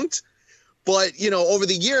got punked. But, over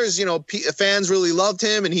the years, fans really loved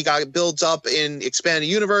him, and he got built up in expanded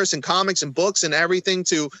universe and comics and books and everything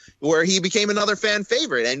to where he became another fan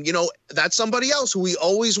favorite. And, that's somebody else who we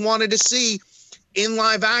always wanted to see in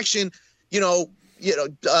live action,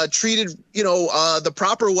 treated, the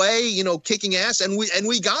proper way, kicking ass, and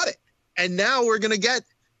we got it. And now we're going to get,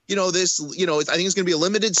 this, I think it's going to be a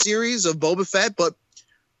limited series of Boba Fett, but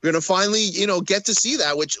we're going to finally, get to see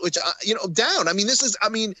that, which, down. I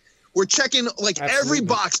mean, we're checking like every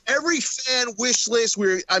box, every fan wish list.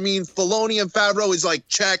 Filoni and Favreau is like,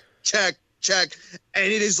 check. And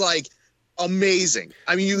it is like amazing.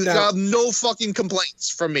 I mean, you got no fucking complaints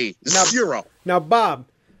from me. Zero. Now, Bob,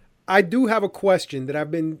 I do have a question that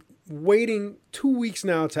I've been waiting 2 weeks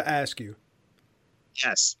now to ask you.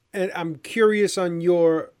 Yes. And I'm curious on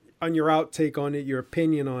your outtake on it, your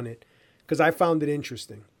opinion on it, because I found it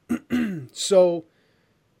interesting. So,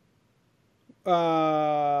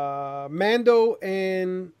 Mando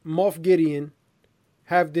and Moff Gideon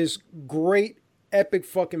have this great epic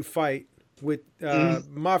fucking fight with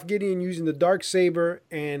Moff Gideon using the Darksaber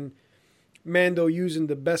and Mando using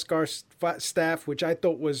the Beskar staff, which I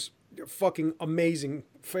thought was fucking amazing.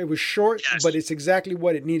 It was short, but it's exactly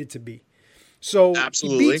what it needed to be. So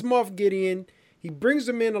Absolutely. He beats Moff Gideon. He brings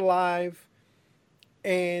him in alive,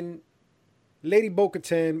 and Lady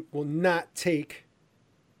Bo-Katan will not take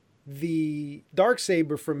the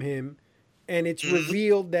Darksaber from him, and it's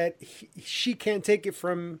revealed that she can't take it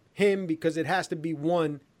from him because it has to be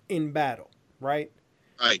won in battle, right?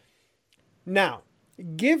 Right. Now,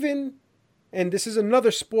 given, and this is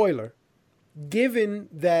another spoiler, given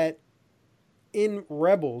that in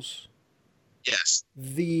Rebels, yes,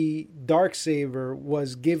 the Darksaber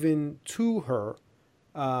was given to her.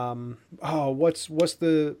 What's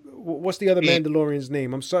the other Mandalorian's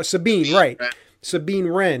name? I'm sorry, Sabine, right? Sabine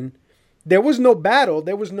Wren. There was no battle.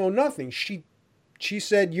 There was no nothing. She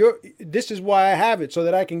said, this is why I have it, so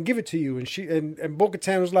that I can give it to you. And she and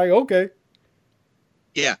Bo-Katan was like, okay.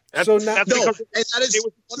 Yeah. So now, and that is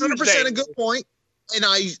 100% a good point. And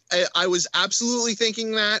I was absolutely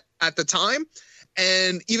thinking that at the time.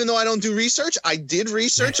 And even though I don't do research, I did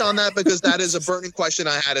research on that because that is a burning question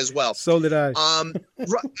I had as well. So did I.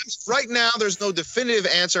 Right now, there's no definitive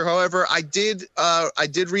answer. However, I did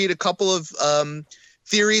read a couple of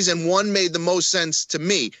theories, and one made the most sense to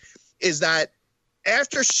me, is that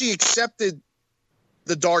after she accepted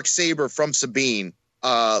the Darksaber from Sabine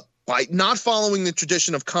by not following the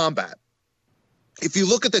tradition of combat, if you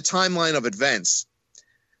look at the timeline of events,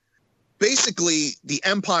 basically the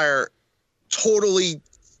Empire totally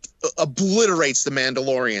obliterates the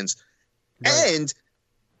Mandalorians and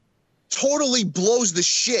totally blows the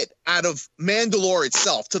shit out of Mandalore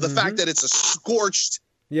itself to the fact that it's a scorched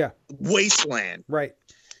wasteland. Right.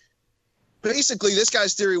 Basically, this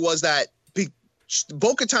guy's theory was that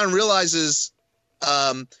Bo-Katan realizes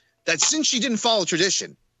that since she didn't follow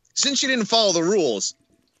tradition, since she didn't follow the rules,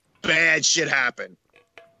 bad shit happened.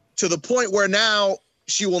 To the point where now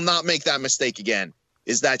she will not make that mistake again.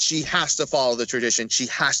 Is that she has to follow the tradition. She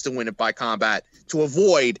has to win it by combat to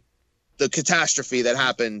avoid the catastrophe that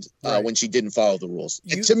happened when she didn't follow the rules.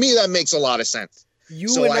 And to me, that makes a lot of sense.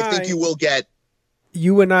 I think you will get...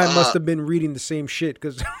 You and I must have been reading the same shit,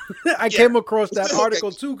 because I came across that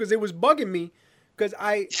article too, because it was bugging me, because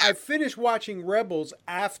I finished watching Rebels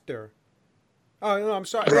after... Oh, no, I'm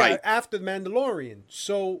sorry. Right. After Mandalorian.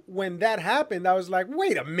 So when that happened, I was like,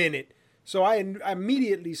 wait a minute. So I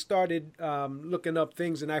immediately started looking up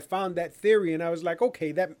things, and I found that theory, and I was like,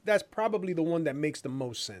 okay, that's probably the one that makes the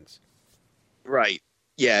most sense. Right.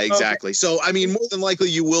 Yeah, exactly. Okay. So, I mean, more than likely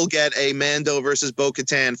you will get a Mando versus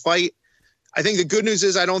Bo-Katan fight. I think the good news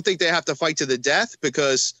is I don't think they have to fight to the death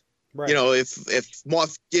because, if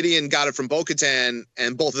Moff Gideon got it from Bo-Katan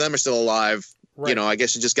and both of them are still alive, I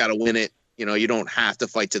guess you just got to win it. You don't have to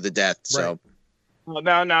fight to the death. So.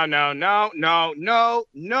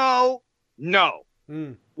 No.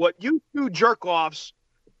 What you two jerk-offs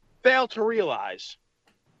fail to realize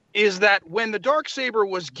is that when the Darksaber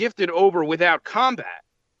was gifted over without combat,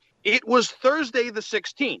 it was Thursday the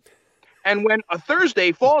 16th. And when a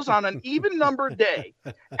Thursday falls on an even-numbered day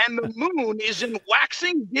and the moon is in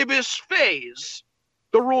waxing gibbous phase,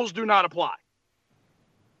 the rules do not apply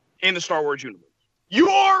in the Star Wars universe.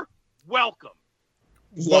 You're welcome.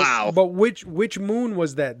 Wow. But which moon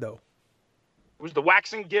was that, though? It was the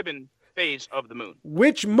waxing gibbon phase of the moon.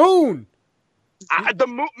 Which moon?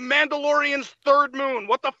 The Mandalorian's third moon.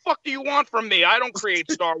 What the fuck do you want from me? I don't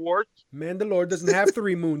create Star Wars. Mandalore doesn't have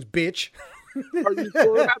 3 moons, bitch. Are you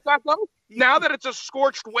sure about that, though? Now that it's a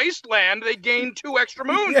scorched wasteland, they gained 2 extra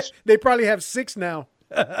moons. Yeah, they probably have 6 now.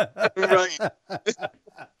 Right.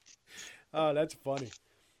 Oh, that's funny.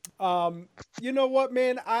 You know what,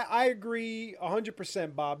 man? I agree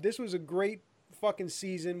 100%, Bob. This was a great fucking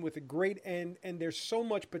season with a great end, and there's so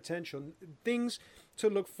much potential. Things to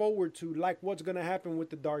look forward to, like what's going to happen with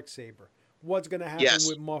the Darksaber. what's going to happen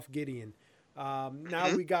with Moff Gideon.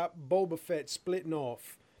 Now we got Boba Fett splitting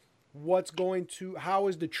off. How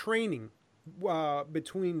is the training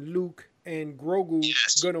between Luke and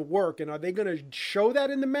Grogu going to work? And are they going to show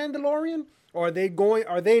that in The Mandalorian? Or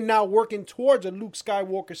are they now working towards a Luke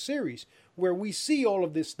Skywalker series where we see all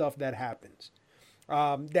of this stuff that happens?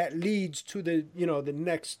 That leads to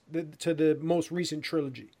the most recent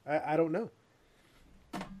trilogy. I don't know.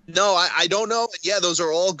 No, I don't know. Yeah, those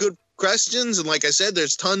are all good questions, and like I said,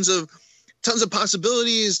 there's tons of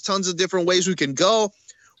possibilities, tons of different ways we can go.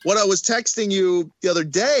 What I was texting you the other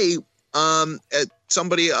day, at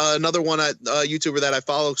somebody, another one, YouTuber that I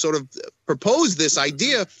follow, sort of proposed this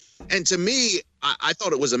idea, and to me, I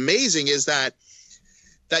thought it was amazing. Is that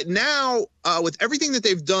now with everything that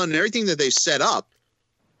they've done and everything that they've set up,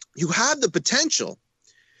 you have the potential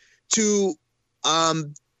to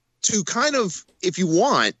kind of, if you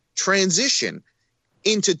want, transition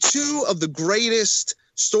into two of the greatest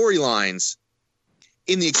storylines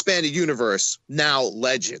in the expanded universe, now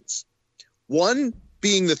legends. One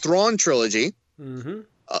being the Thrawn trilogy.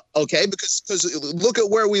 Okay, because look at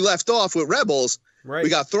where we left off with Rebels. Right. We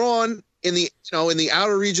got Thrawn in the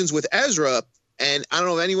outer regions with Ezra, and I don't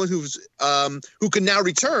know anyone who can now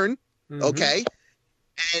return. Okay.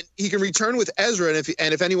 And he can return with Ezra,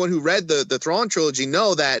 and if anyone who read the Thrawn trilogy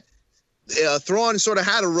know that Thrawn sort of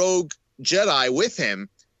had a rogue Jedi with him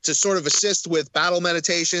to sort of assist with battle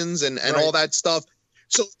meditations and all that stuff.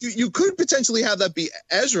 So you could potentially have that be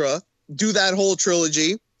Ezra do that whole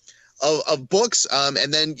trilogy of books,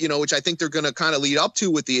 and then which I think they're going to kind of lead up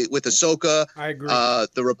to with Ahsoka, I agree.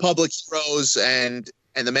 The Republic heroes and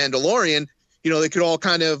the Mandalorian. They could all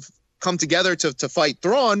kind of come together to fight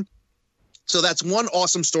Thrawn. So that's one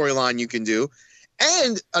awesome storyline you can do.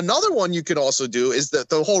 And another one you could also do is that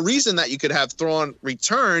the whole reason that you could have Thrawn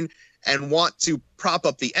return and want to prop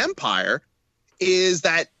up the Empire is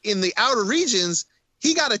that in the outer regions,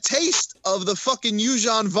 he got a taste of the fucking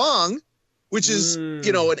Yuuzhan Vong, which is,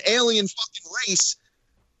 an alien fucking race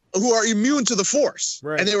who are immune to the Force.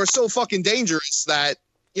 Right. And they were so fucking dangerous that,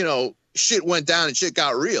 shit went down and shit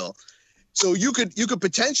got real. So you could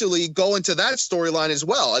potentially go into that storyline as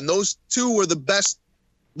well. And those two were the best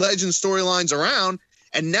legend storylines around.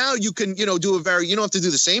 And now you can, you don't have to do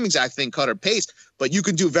the same exact thing, cut or paste, but you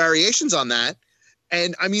can do variations on that.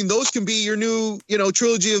 And I mean, those can be your new,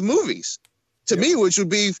 trilogy of movies to me, which would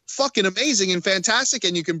be fucking amazing and fantastic.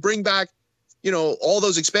 And you can bring back, all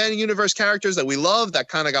those expanding universe characters that we love that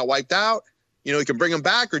kind of got wiped out. You can bring them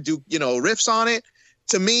back or do, riffs on it.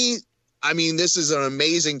 To me, I mean, this is an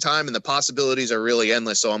amazing time and the possibilities are really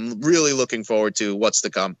endless. So I'm really looking forward to what's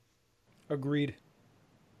to come. Agreed.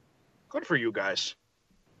 Good for you guys.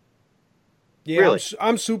 Yeah, really?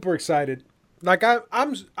 I'm super excited. Like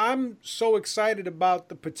I'm so excited about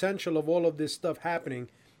the potential of all of this stuff happening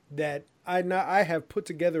that I have put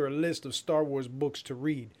together a list of Star Wars books to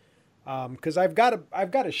read. Because I've got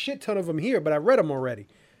a shit ton of them here, but I read them already.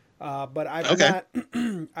 But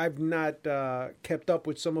I've not kept up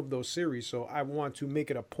with some of those series, so I want to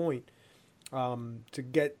make it a point to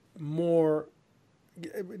get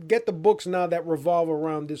the books now that revolve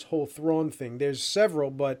around this whole Thrawn thing. There's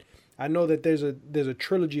several, but I know that there's a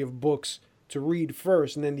trilogy of books to read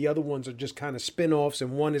first, and then the other ones are just kind of spin-offs,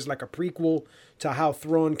 and one is like a prequel to how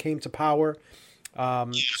Thrawn came to power.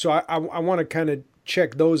 So I want to kind of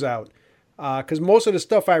check those out, because most of the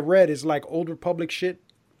stuff I read is like Old Republic shit.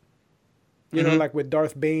 Like with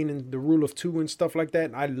Darth Bane and the Rule of Two and stuff like that.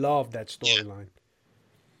 And I love that storyline.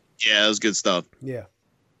 Yeah, it was good stuff. Yeah.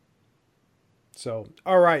 So,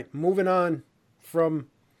 all right, moving on from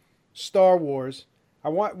Star Wars.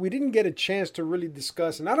 We didn't get a chance to really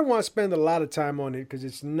discuss, and I don't want to spend a lot of time on it because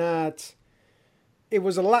it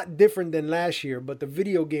was a lot different than last year, but the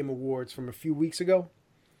Video Game Awards from a few weeks ago.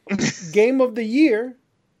 Game of the Year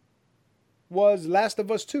was Last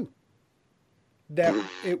of Us 2. That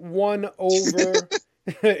it won over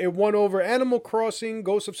Animal Crossing,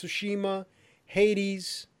 Ghost of Tsushima,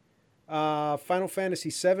 Hades, Final Fantasy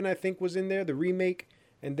VII, I think, was in there, the remake,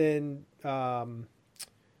 and then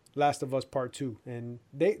Last of Us Part 2. And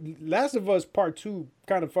Last of Us Part 2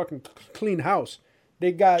 kind of fucking clean house.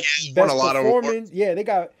 They got best performance. Yeah, they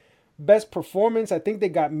got best performance. I think they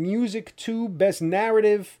got music too, best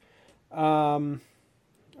narrative. I'm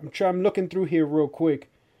looking through here real quick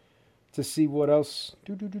to see what else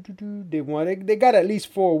they won. They got at least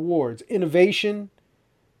 4 awards. Innovation.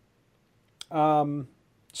 So,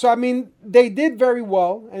 I mean, they did very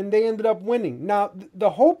well, and they ended up winning. Now, the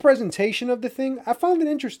whole presentation of the thing, I found it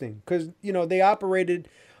interesting, because, they operated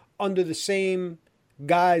under the same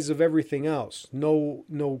guise of everything else.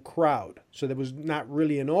 No crowd. So there was not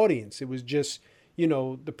really an audience. It was just,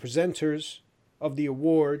 the presenters of the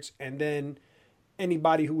awards and then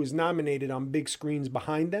anybody who was nominated on big screens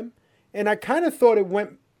behind them. And I kind of thought it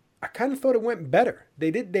went better.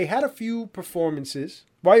 They had a few performances.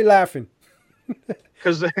 Why are you laughing?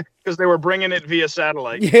 Because they were bringing it via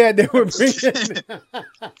satellite. Yeah, they were bringing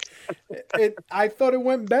it. I thought it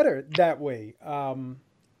went better that way.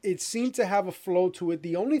 It seemed to have a flow to it.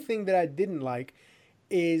 The only thing that I didn't like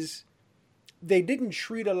is they didn't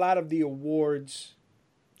treat a lot of the awards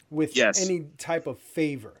with any type of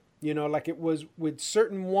favor. Like it was with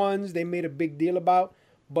certain ones they made a big deal about,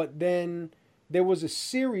 but then there was a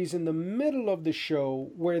series in the middle of the show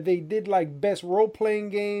where they did like best role-playing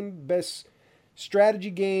game, best strategy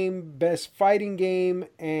game, best fighting game,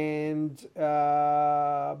 and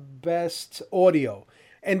best audio.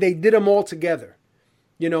 And they did them all together.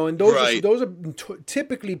 And those are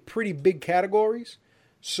typically pretty big categories.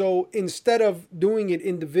 So instead of doing it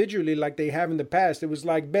individually like they have in the past, it was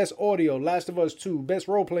like best audio, Last of Us 2, best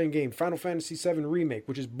role-playing game, Final Fantasy VII Remake,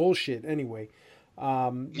 which is bullshit anyway.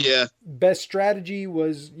 Best strategy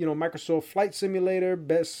was, Microsoft Flight Simulator,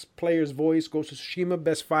 best player's voice, Ghost of Tsushima,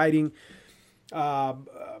 best fighting,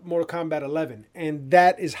 Mortal Kombat 11. And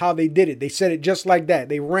that is how they did it. They said it just like that.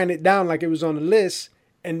 They ran it down like it was on the list,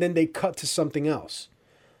 and then they cut to something else.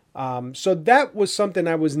 So that was something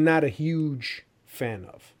I was not a huge fan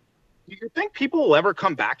of. Do you think people will ever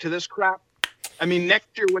come back to this crap? I mean, next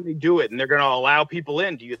year when they do it and they're going to allow people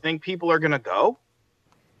in, do you think people are going to go?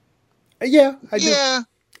 Yeah, I do. Yeah,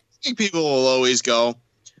 I think people will always go.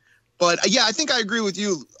 But yeah, I think I agree with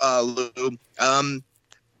you, Lou.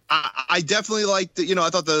 I definitely liked I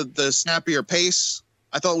thought the snappier pace,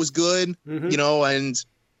 I thought was good, and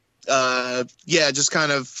just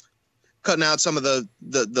kind of cutting out some of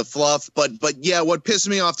the fluff. But yeah, what pissed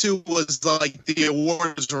me off too was like the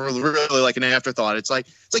awards were really like an afterthought. It's like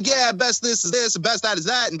best this is this, and best that is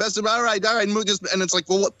that, and best all right, and it's like,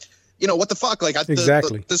 well, what the fuck? Like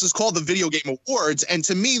exactly. This is called the Video Game Awards, and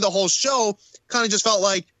to me, the whole show kind of just felt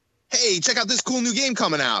like, hey, check out this cool new game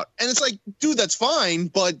coming out, and it's like, dude, that's fine,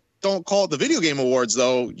 but don't call it the Video Game Awards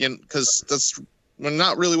though, because that's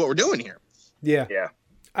not really what we're doing here. Yeah,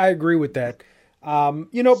 I agree with that. But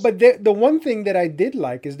the one thing that I did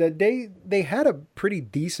like is that they had a pretty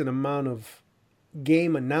decent amount of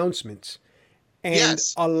game announcements, and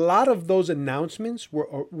a lot of those announcements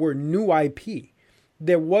were new IP.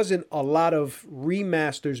 There wasn't a lot of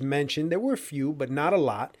remasters mentioned. There were a few, but not a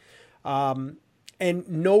lot. And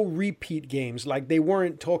no repeat games. Like they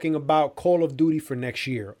weren't talking about Call of Duty for next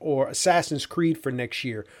year or Assassin's Creed for next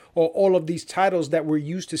year or all of these titles that we're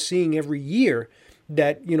used to seeing every year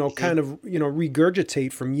that, kind of,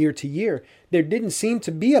 regurgitate from year to year. There didn't seem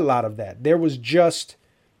to be a lot of that. There was just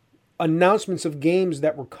announcements of games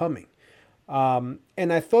that were coming. And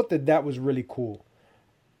I thought that was really cool.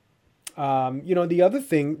 The other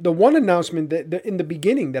thing, the one announcement that in the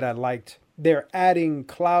beginning that I liked, they're adding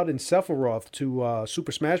Cloud and Sephiroth to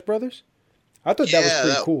Super Smash Brothers. I thought that was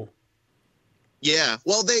pretty cool. Yeah,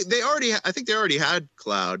 well, I think they already had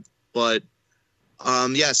Cloud, but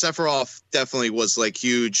Sephiroth definitely was like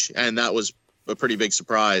huge, and that was a pretty big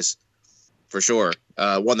surprise for sure.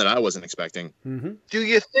 One that I wasn't expecting. Mm-hmm. Do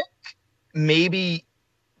you think maybe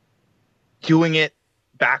doing it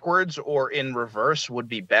backwards or in reverse would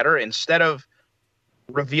be better instead of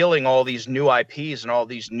revealing all these new IPs and all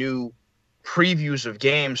these new previews of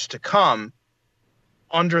games to come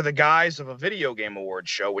under the guise of a video game awards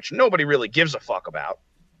show, which nobody really gives a fuck about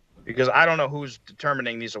because I don't know who's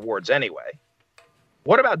determining these awards anyway.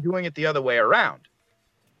 What about doing it the other way around?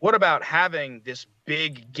 What about having this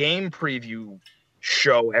big game preview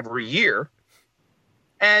show every year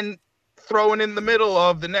and throwing in the middle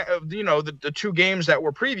of the two games that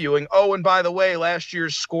we're previewing? Oh, and by the way, last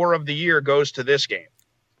year's score of the year goes to this game.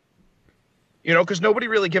 Because nobody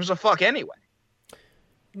really gives a fuck anyway.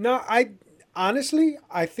 No, I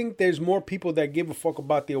think there's more people that give a fuck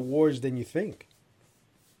about the awards than you think.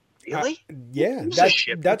 Really?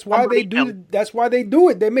 That's why they do. That's why they do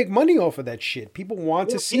it. They make money off of that shit. People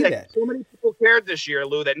want to see that. So many people cared this year,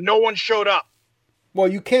 Lou, that no one showed up. Well,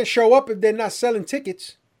 you can't show up if they're not selling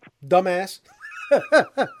tickets, dumbass.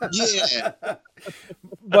 Yeah.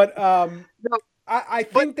 But I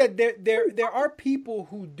think that there are people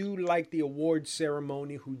who do like the awards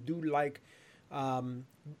ceremony, who do like I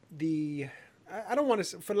don't want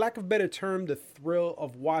to, for lack of a better term, the thrill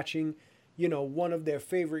of watching, one of their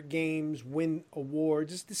favorite games win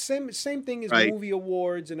awards. It's the same thing as movie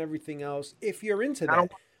awards and everything else. If you're into that,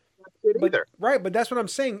 either. Right, but that's what I'm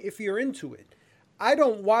saying. If you're into it, I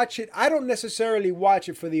don't watch it. I don't necessarily watch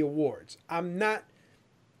it for the awards. I'm not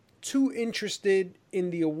too interested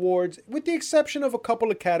in the awards, with the exception of a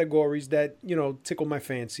couple of categories that, you know, tickle my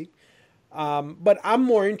fancy. But I'm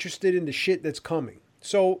more interested in the shit that's coming.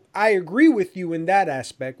 So I agree with you in that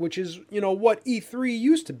aspect, which is, you know, what E3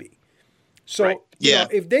 used to be. So, Right. you Yeah. know,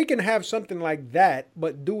 if they can have something like that,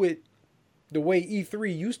 but do it the way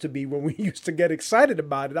E3 used to be when we used to get excited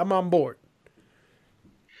about it, I'm on board.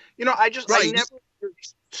 You know, I Right. never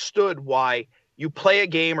understood why you play a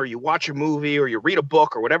game or you watch a movie or you read a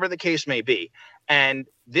book or whatever the case may be. And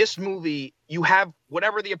this movie, you have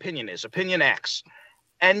whatever the opinion is, opinion X,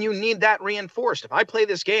 and you need that reinforced. If I play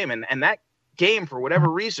this game and that game, for whatever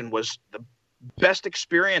reason, was the best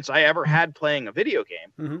experience I ever had playing a video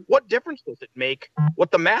game, what difference does it make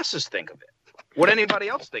what the masses think of it? What anybody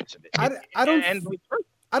else thinks of it?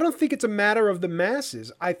 I don't think it's a matter of the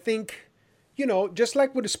masses. I think, you know, just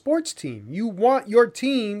like with a sports team, you want your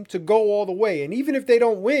team to go all the way. And even if they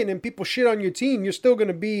don't win and people shit on your team, you're still going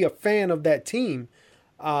to be a fan of that team.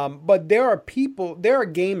 But there are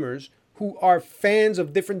gamers who are fans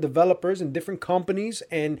of different developers and different companies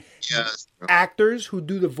and actors who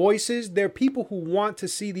do the voices. They're people who want to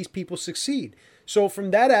see these people succeed. So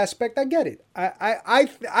from that aspect, I get it.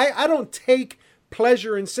 I don't take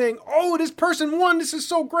pleasure in saying, oh, this person won, this is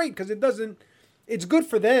so great, because it's good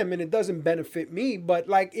for them and it doesn't benefit me. But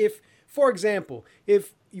like, if, for example,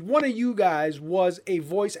 if one of you guys was a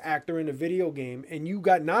voice actor in a video game and you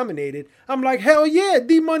got nominated, I'm like, hell yeah,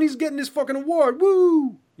 D-Money's getting this fucking award.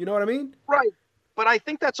 Woo! You know what I mean? Right. But I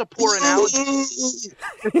think that's a poor analogy.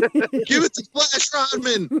 Give it to Flash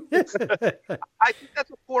Rodman. I think that's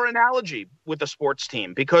a poor analogy with a sports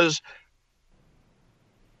team, because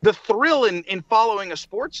the thrill in following a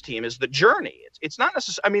sports team is the journey. It's not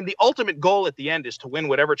necessarily, I mean, the ultimate goal at the end is to win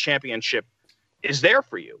whatever championship is there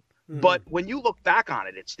for you. But when you look back on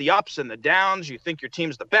it, it's the ups and the downs. You think your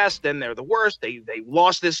team's the best, then they're the worst. They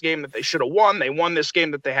lost this game that they should have won. They won this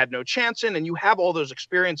game that they had no chance in. And you have all those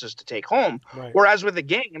experiences to take home. Right. Whereas with a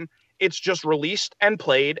game, it's just released and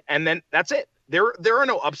played, and then that's it. There are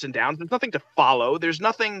no ups and downs. There's nothing to follow. There's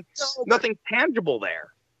nothing tangible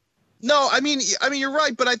there. No, I mean, you're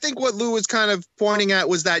right, but I think what Lou was kind of pointing at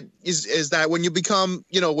was that is that when you become,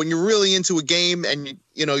 you know, when you're really into a game and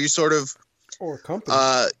you sort of, or a company,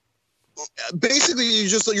 basically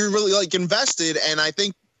you're really like invested, and I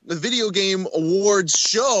think the video game awards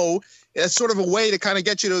show as sort of a way to kind of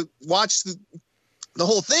get you to watch the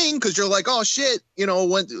whole thing, because you're like, oh shit, you know,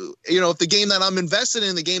 when if the game that I'm invested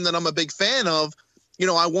in, the game that I'm a big fan of, you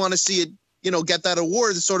know, I want to see it, you know, get that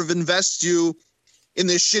award. It sort of invests you in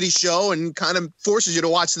this shitty show and kind of forces you to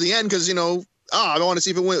watch to the end, because, you know, I want to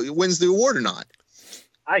see if it wins the award or not.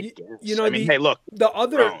 I guess. You know, I mean, hey, look. The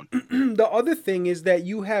other thing is that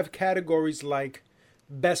you have categories like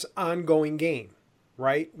best ongoing game,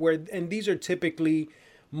 right? And these are typically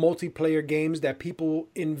multiplayer games that people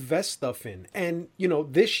invest stuff in. And, you know,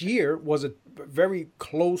 this year was a very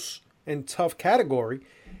close and tough category.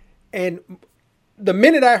 And the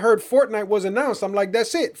minute I heard Fortnite was announced, I'm like,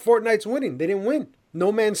 that's it. Fortnite's winning. They didn't win.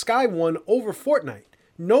 No Man's Sky won over Fortnite.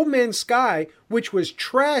 No Man's Sky, which was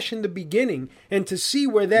trash in the beginning, and to see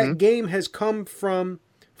where that game has come from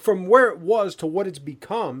where it was to what it's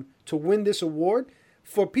become, to win this award,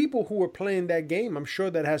 for people who are playing that game, I'm sure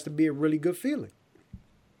that has to be a really good feeling.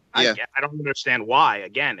 Yeah. I don't understand why,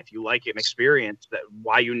 again, if you like an experience,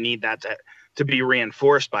 why you need that to be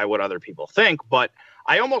reinforced by what other people think. But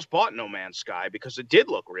I almost bought No Man's Sky because it did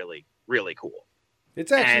look really, really cool.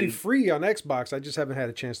 It's actually free on Xbox. I just haven't had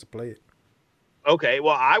a chance to play it. Okay,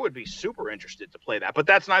 well, I would be super interested to play that, but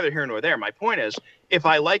that's neither here nor there. My point is, if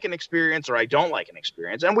I like an experience or I don't like an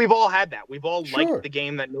experience, and we've all had that. We've all liked the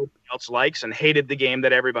game that nobody else likes and hated the game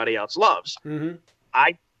that everybody else loves.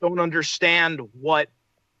 I don't understand what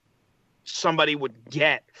somebody would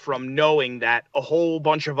get from knowing that a whole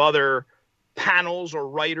bunch of other panels or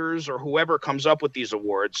writers or whoever comes up with these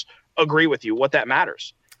awards agree with you, what that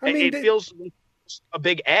matters. I mean, it feels like a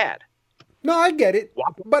big ad. No, I get it.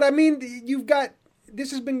 But I mean, this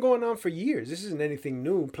has been going on for years. This isn't anything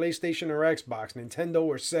new. PlayStation or Xbox, Nintendo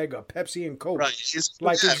or Sega, Pepsi and Coke. Right. It's just a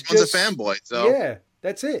fanboy. So yeah,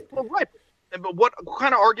 that's it. Well, right. But what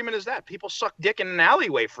kind of argument is that? People suck dick in an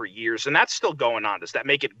alleyway for years, and that's still going on. Does that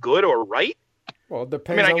make it good or right? Well, it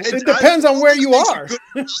depends on where you are.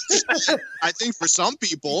 I think for some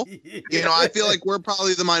people, you know, I feel like we're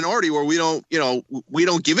probably the minority where we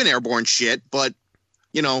don't give an airborne shit, but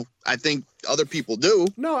you know, I think other people do.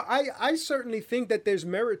 No, I certainly think that there's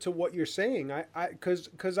merit to what you're saying.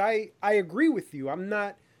 Because I agree with you. I'm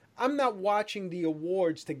not I'm not watching the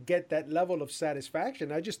awards to get that level of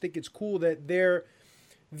satisfaction. I just think it's cool that they're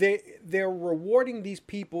rewarding these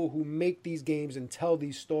people who make these games and tell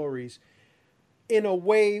these stories in a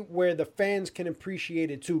way where the fans can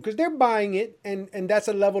appreciate it too, because they're buying it, and that's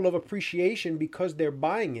a level of appreciation because they're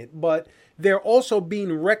buying it, but they're also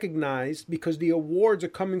being recognized because the awards are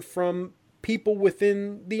coming from people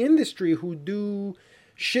within the industry who do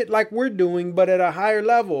shit like we're doing, but at a higher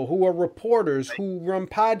level, who are reporters, who run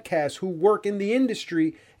podcasts, who work in the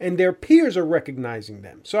industry, and their peers are recognizing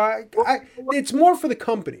them. So it's more for the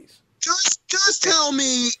companies. Just tell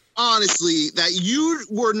me honestly that you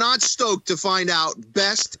were not stoked to find out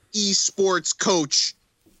best esports coach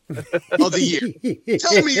of the year.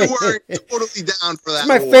 Tell me you weren't totally down for that. It's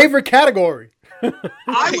my favorite category.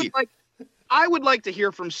 I would like to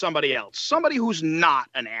hear from somebody else, somebody who's not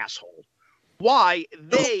an asshole. Why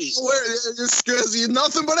they? There's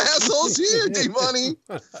nothing but assholes here, D-Money.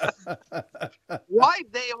 Why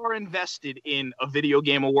they are invested in a video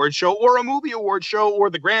game award show or a movie award show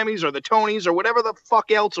or the Grammys or the Tonys or whatever the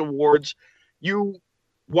fuck else awards you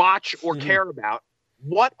watch or care about.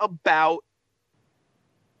 What about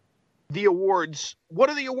the awards? What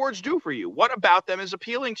do the awards do for you? What about them is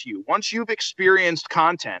appealing to you? Once you've experienced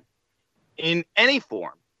content in any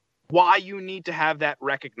form, why you need to have that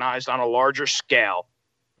recognized on a larger scale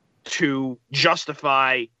to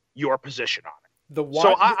justify your position on it.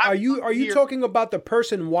 So are you talking about the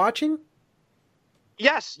person watching?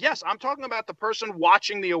 Yes, I'm talking about the person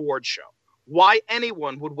watching the award show. Why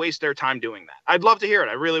anyone would waste their time doing that? I'd love to hear it.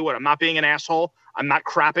 I really would. I'm not being an asshole. I'm not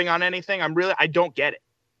crapping on anything. I don't get it.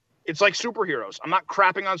 It's like superheroes. I'm not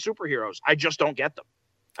crapping on superheroes. I just don't get them.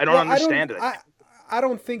 I don't understand it. I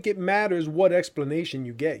don't think it matters what explanation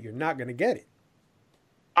you get. You're not going to get it.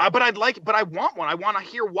 But I want one. I want to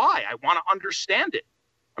hear why. I want to understand it.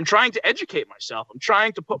 I'm trying to educate myself. I'm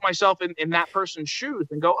trying to put myself in that person's shoes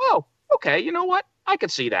and go, oh, okay, you know what? I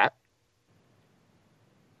could see that.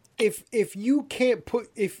 If you can't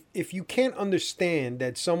understand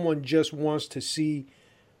that someone just wants to see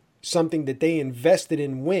something that they invested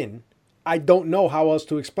in win, I don't know how else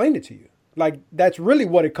to explain it to you. Like, that's really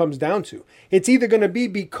what it comes down to. It's either going to be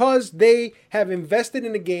because they have invested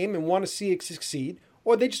in a game and want to see it succeed,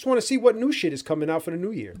 or they just want to see what new shit is coming out for the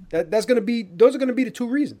new year. Those are going to be the two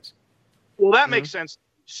reasons. Well, that makes sense.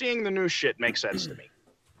 Seeing the new shit makes sense to me.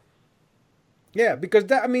 Yeah, because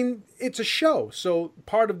it's a show. So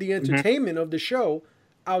part of the entertainment of the show,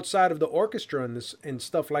 outside of the orchestra and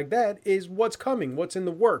stuff like that, is what's coming, what's in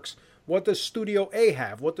the works, what does Studio A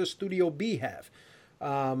have, what does Studio B have.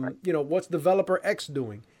 What's developer X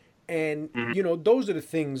doing? And, those are the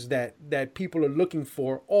things that people are looking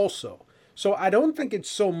for also. So I don't think it's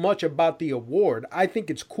so much about the award. I think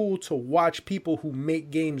it's cool to watch people who make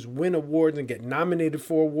games win awards and get nominated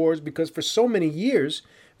for awards, because for so many years,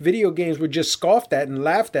 video games were just scoffed at and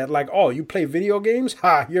laughed at like, oh, you play video games?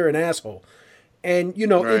 Ha, you're an asshole. And,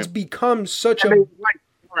 It's become such You're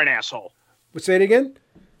an asshole. Say it again?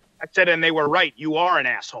 I said, and they were right. You are an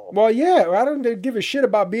asshole. Well, yeah, I don't give a shit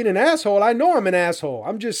about being an asshole. I know I'm an asshole.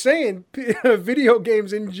 I'm just saying video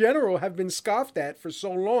games in general have been scoffed at for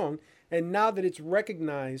so long. And now that it's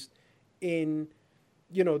recognized in,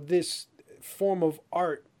 this form of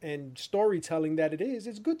art and storytelling that it is,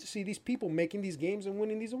 it's good to see these people making these games and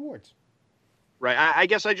winning these awards. Right. I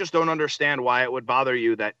guess I just don't understand why it would bother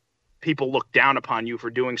you that people look down upon you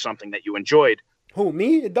for doing something that you enjoyed. Who,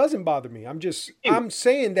 me? It doesn't bother me. I'm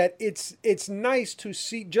saying that it's nice to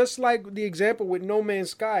see, just like the example with No Man's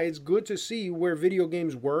Sky, it's good to see where video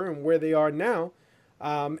games were and where they are now,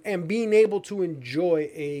 and being able to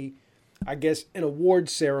enjoy an award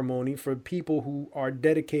ceremony for people who are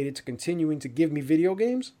dedicated to continuing to give me video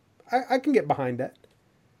games. I can get behind that.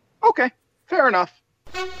 Okay, fair enough.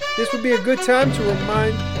 This would be a good time to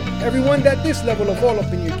remind everyone that this level of All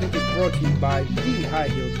Up in Your Geek is brought to you by The High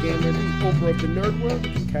Heeled Gamer, the Oprah of the Nerd World.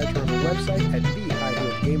 You can catch her on the website at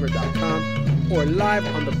thehighheeledgamer.com or live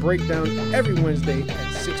on The Breakdown every Wednesday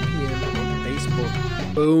at 6 p.m. on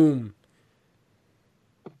Facebook. Boom.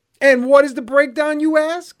 And what is The Breakdown, you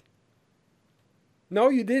ask? No,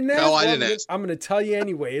 you didn't ask? No, I didn't ask. I'm going to tell you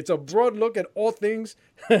anyway. It's a broad look at all things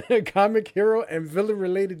comic hero and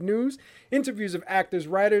villain-related news, interviews of actors,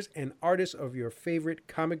 writers, and artists of your favorite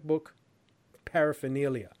comic book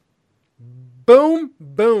paraphernalia. Boom,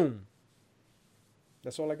 boom.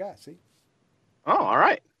 That's all I got, see? Oh, all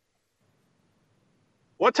right.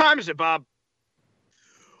 What time is it, Bob?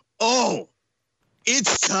 Oh,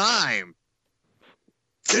 it's time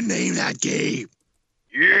to name that game.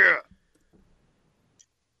 Yeah.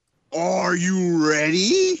 Are you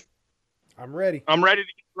ready? I'm ready. I'm ready to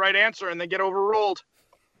get the right answer and then get overruled.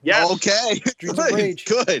 Yes. Okay. Streets of Rage.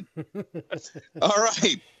 Good. All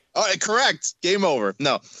right. Correct. Game over.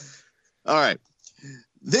 No. All right.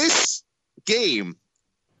 This game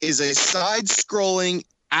is a side-scrolling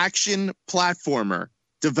action platformer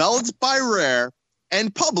developed by Rare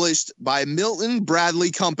and published by Milton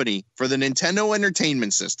Bradley Company for the Nintendo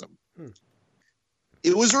Entertainment System.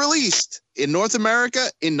 It was released in North America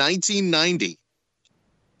in 1990.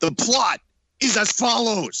 The plot is as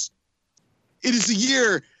follows. It is the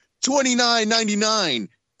year 2999.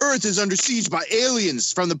 Earth is under siege by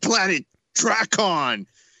aliens from the planet Drakon.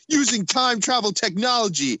 Using time travel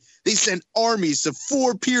technology, they sent armies to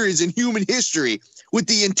 4 periods in human history with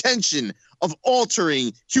the intention of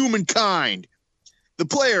altering humankind. The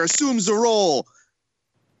player assumes the role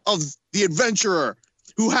of the adventurer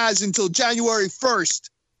who has until January 1st,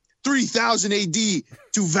 3000 AD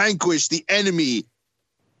to vanquish the enemy,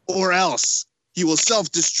 or else he will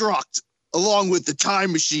self-destruct along with the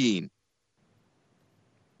time machine.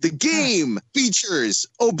 The game features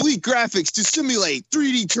oblique graphics to simulate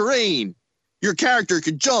 3D terrain. Your character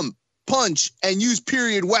can jump, punch, and use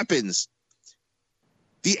period weapons.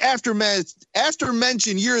 The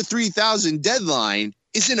after-mentioned year 3000 deadline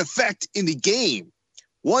is in effect in the game.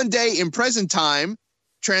 1 day in present time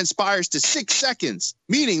transpires to 6 seconds,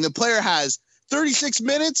 meaning the player has 36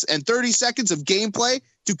 minutes and 30 seconds of gameplay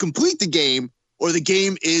to complete the game, or the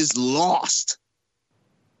game is lost.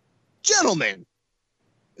 Gentlemen,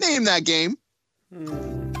 name that game.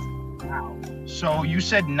 Wow. So you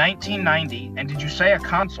said 1990, and did you say a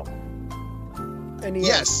console? NES.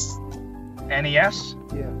 Yes. NES?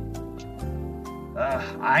 Yeah.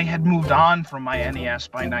 I had moved on from my NES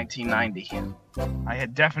by 1990. I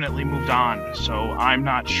had definitely moved on, so I'm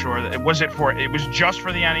not sure that it was just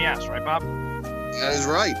for the NES, right, Bob? That is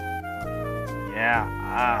right. Yeah,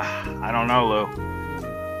 I don't know, Lou.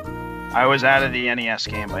 I was out of the NES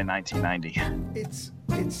game by 1990.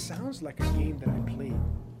 It sounds like a game that I played.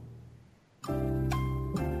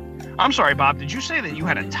 I'm sorry, Bob. Did you say that you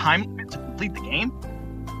had a time limit to complete the game?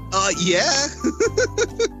 Yeah.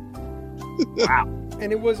 Wow.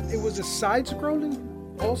 And it was a side-scrolling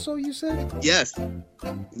also, you said? Yes.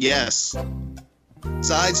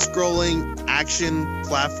 Side-scrolling action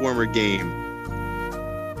platformer game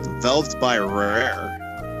developed by Rare.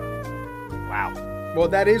 Wow. Well,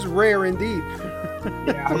 that is Rare indeed.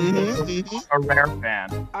 Yeah, I'm a Rare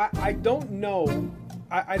fan. I don't know.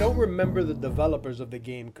 I don't remember the developers of the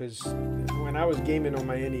game, because when I was gaming on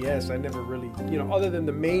my NES, I never really, other than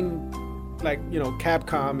the main,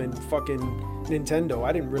 Capcom and fucking Nintendo,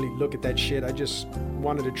 I didn't really look at that shit. I just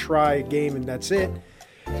wanted to try a game and that's it.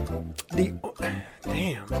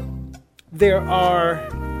 There are,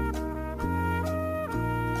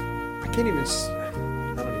 I don't even know.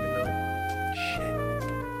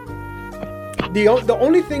 Shit. The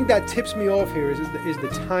only thing that tips me off here is the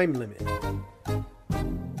time limit.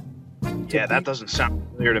 Yeah, that doesn't sound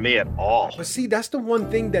familiar to me at all. But see, that's the one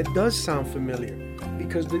thing that does sound familiar,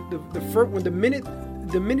 because the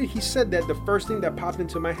minute he said that, the first thing that popped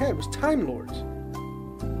into my head was Time Lords,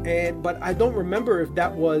 but I don't remember if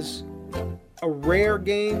that was a Rare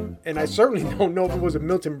game, and I certainly don't know if it was a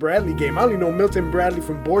Milton Bradley game. I only know Milton Bradley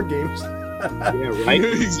from board games. Yeah, right.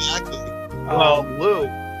 Exactly. Well, Lou.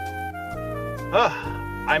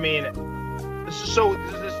 I mean, so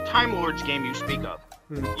this Time Lords game you speak of.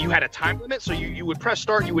 You had a time limit, so you would press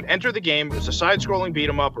start, you would enter the game. It was a side-scrolling beat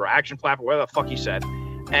 'em up or action platform, whatever the fuck you said,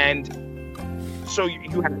 and so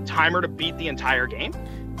you had a timer to beat the entire game.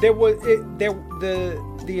 The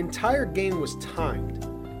entire game was timed,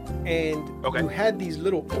 and you had these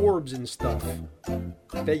little orbs and stuff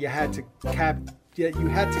that you had to catch.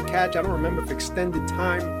 I don't remember if extended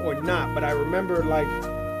time or not, but I remember like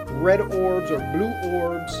red orbs or blue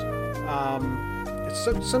orbs.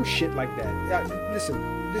 Some shit like that. Listen,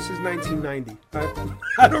 this is 1990.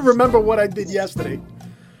 I don't remember what I did yesterday.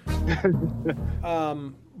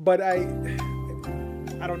 But I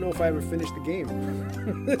don't know if I ever finished the game.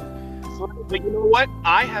 But you know what?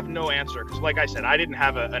 I have no answer, because like I said, I didn't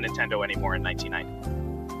have a Nintendo anymore in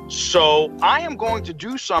 1990. So I am going to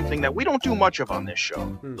do something that we don't do much of on this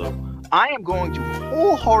show, Lou. I am going to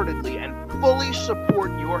wholeheartedly and fully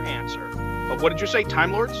support your answer. What did you say?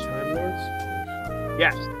 Time Lords? Time Lords?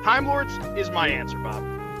 Yes, Time Lords is my answer, Bob.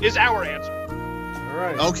 Is our answer. All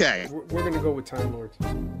right. Okay. We're going to go with Time Lords.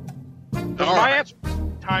 My answer,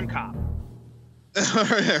 Time Cop. All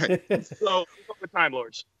right. So, we'll go with Time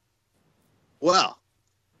Lords. Well,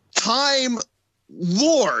 Time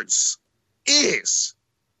Lords is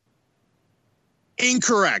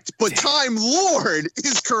Incorrect, but Time Lord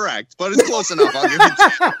is correct, but it's close enough. I'll give it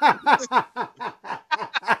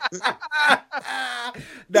to you.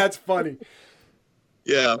 That's funny.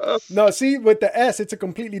 Yeah. No, see, with the S, it's a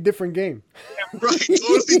completely different game. Right,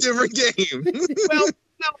 totally different game. Well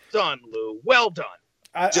done, Lou. Well done.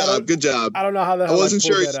 Good job. I don't know how the hell I wasn't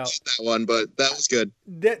sure that you out. did that one, but that was good.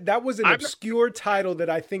 That was an obscure title that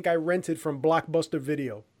I think I rented from Blockbuster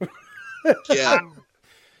Video. Yeah.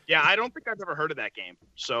 Yeah, I don't think I've ever heard of that game.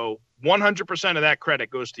 So 100% of that credit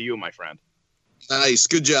goes to you, my friend. Nice.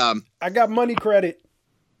 Good job. I got money credit.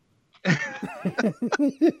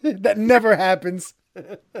 That never happens.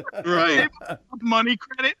 Right. Money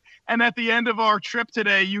credit. And at the end of our trip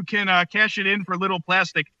today, you can cash it in for little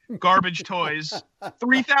plastic garbage toys.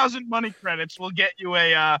 3,000 money credits will get you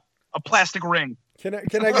a plastic ring. Can I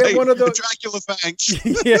get one of those? Dracula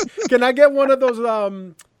fangs. Yeah. Can I get one of those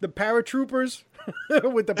the paratroopers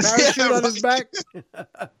with the parachute on his back? Yeah,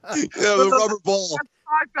 the rubber ball.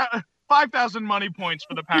 5,000 money points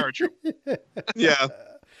for the parachute. Yeah.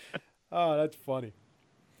 Oh, that's funny.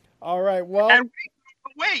 All right. Well, and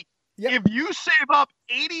wait. Yep. If you save up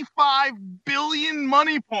 85 billion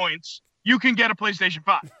money points, you can get a PlayStation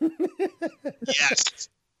 5. Yes.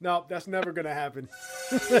 No, that's never going to happen.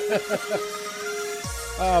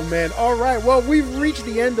 Oh, man. All right. Well, we've reached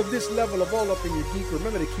the end of this level of All Up in Your Geek.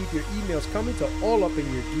 Remember to keep your emails coming to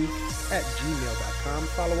allupinyourgeek@gmail.com.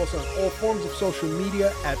 Follow us on all forms of social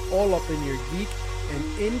media at All Up in Your Geek. And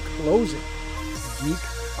in closing, geek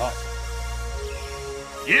up.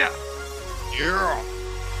 Yeah. Yeah.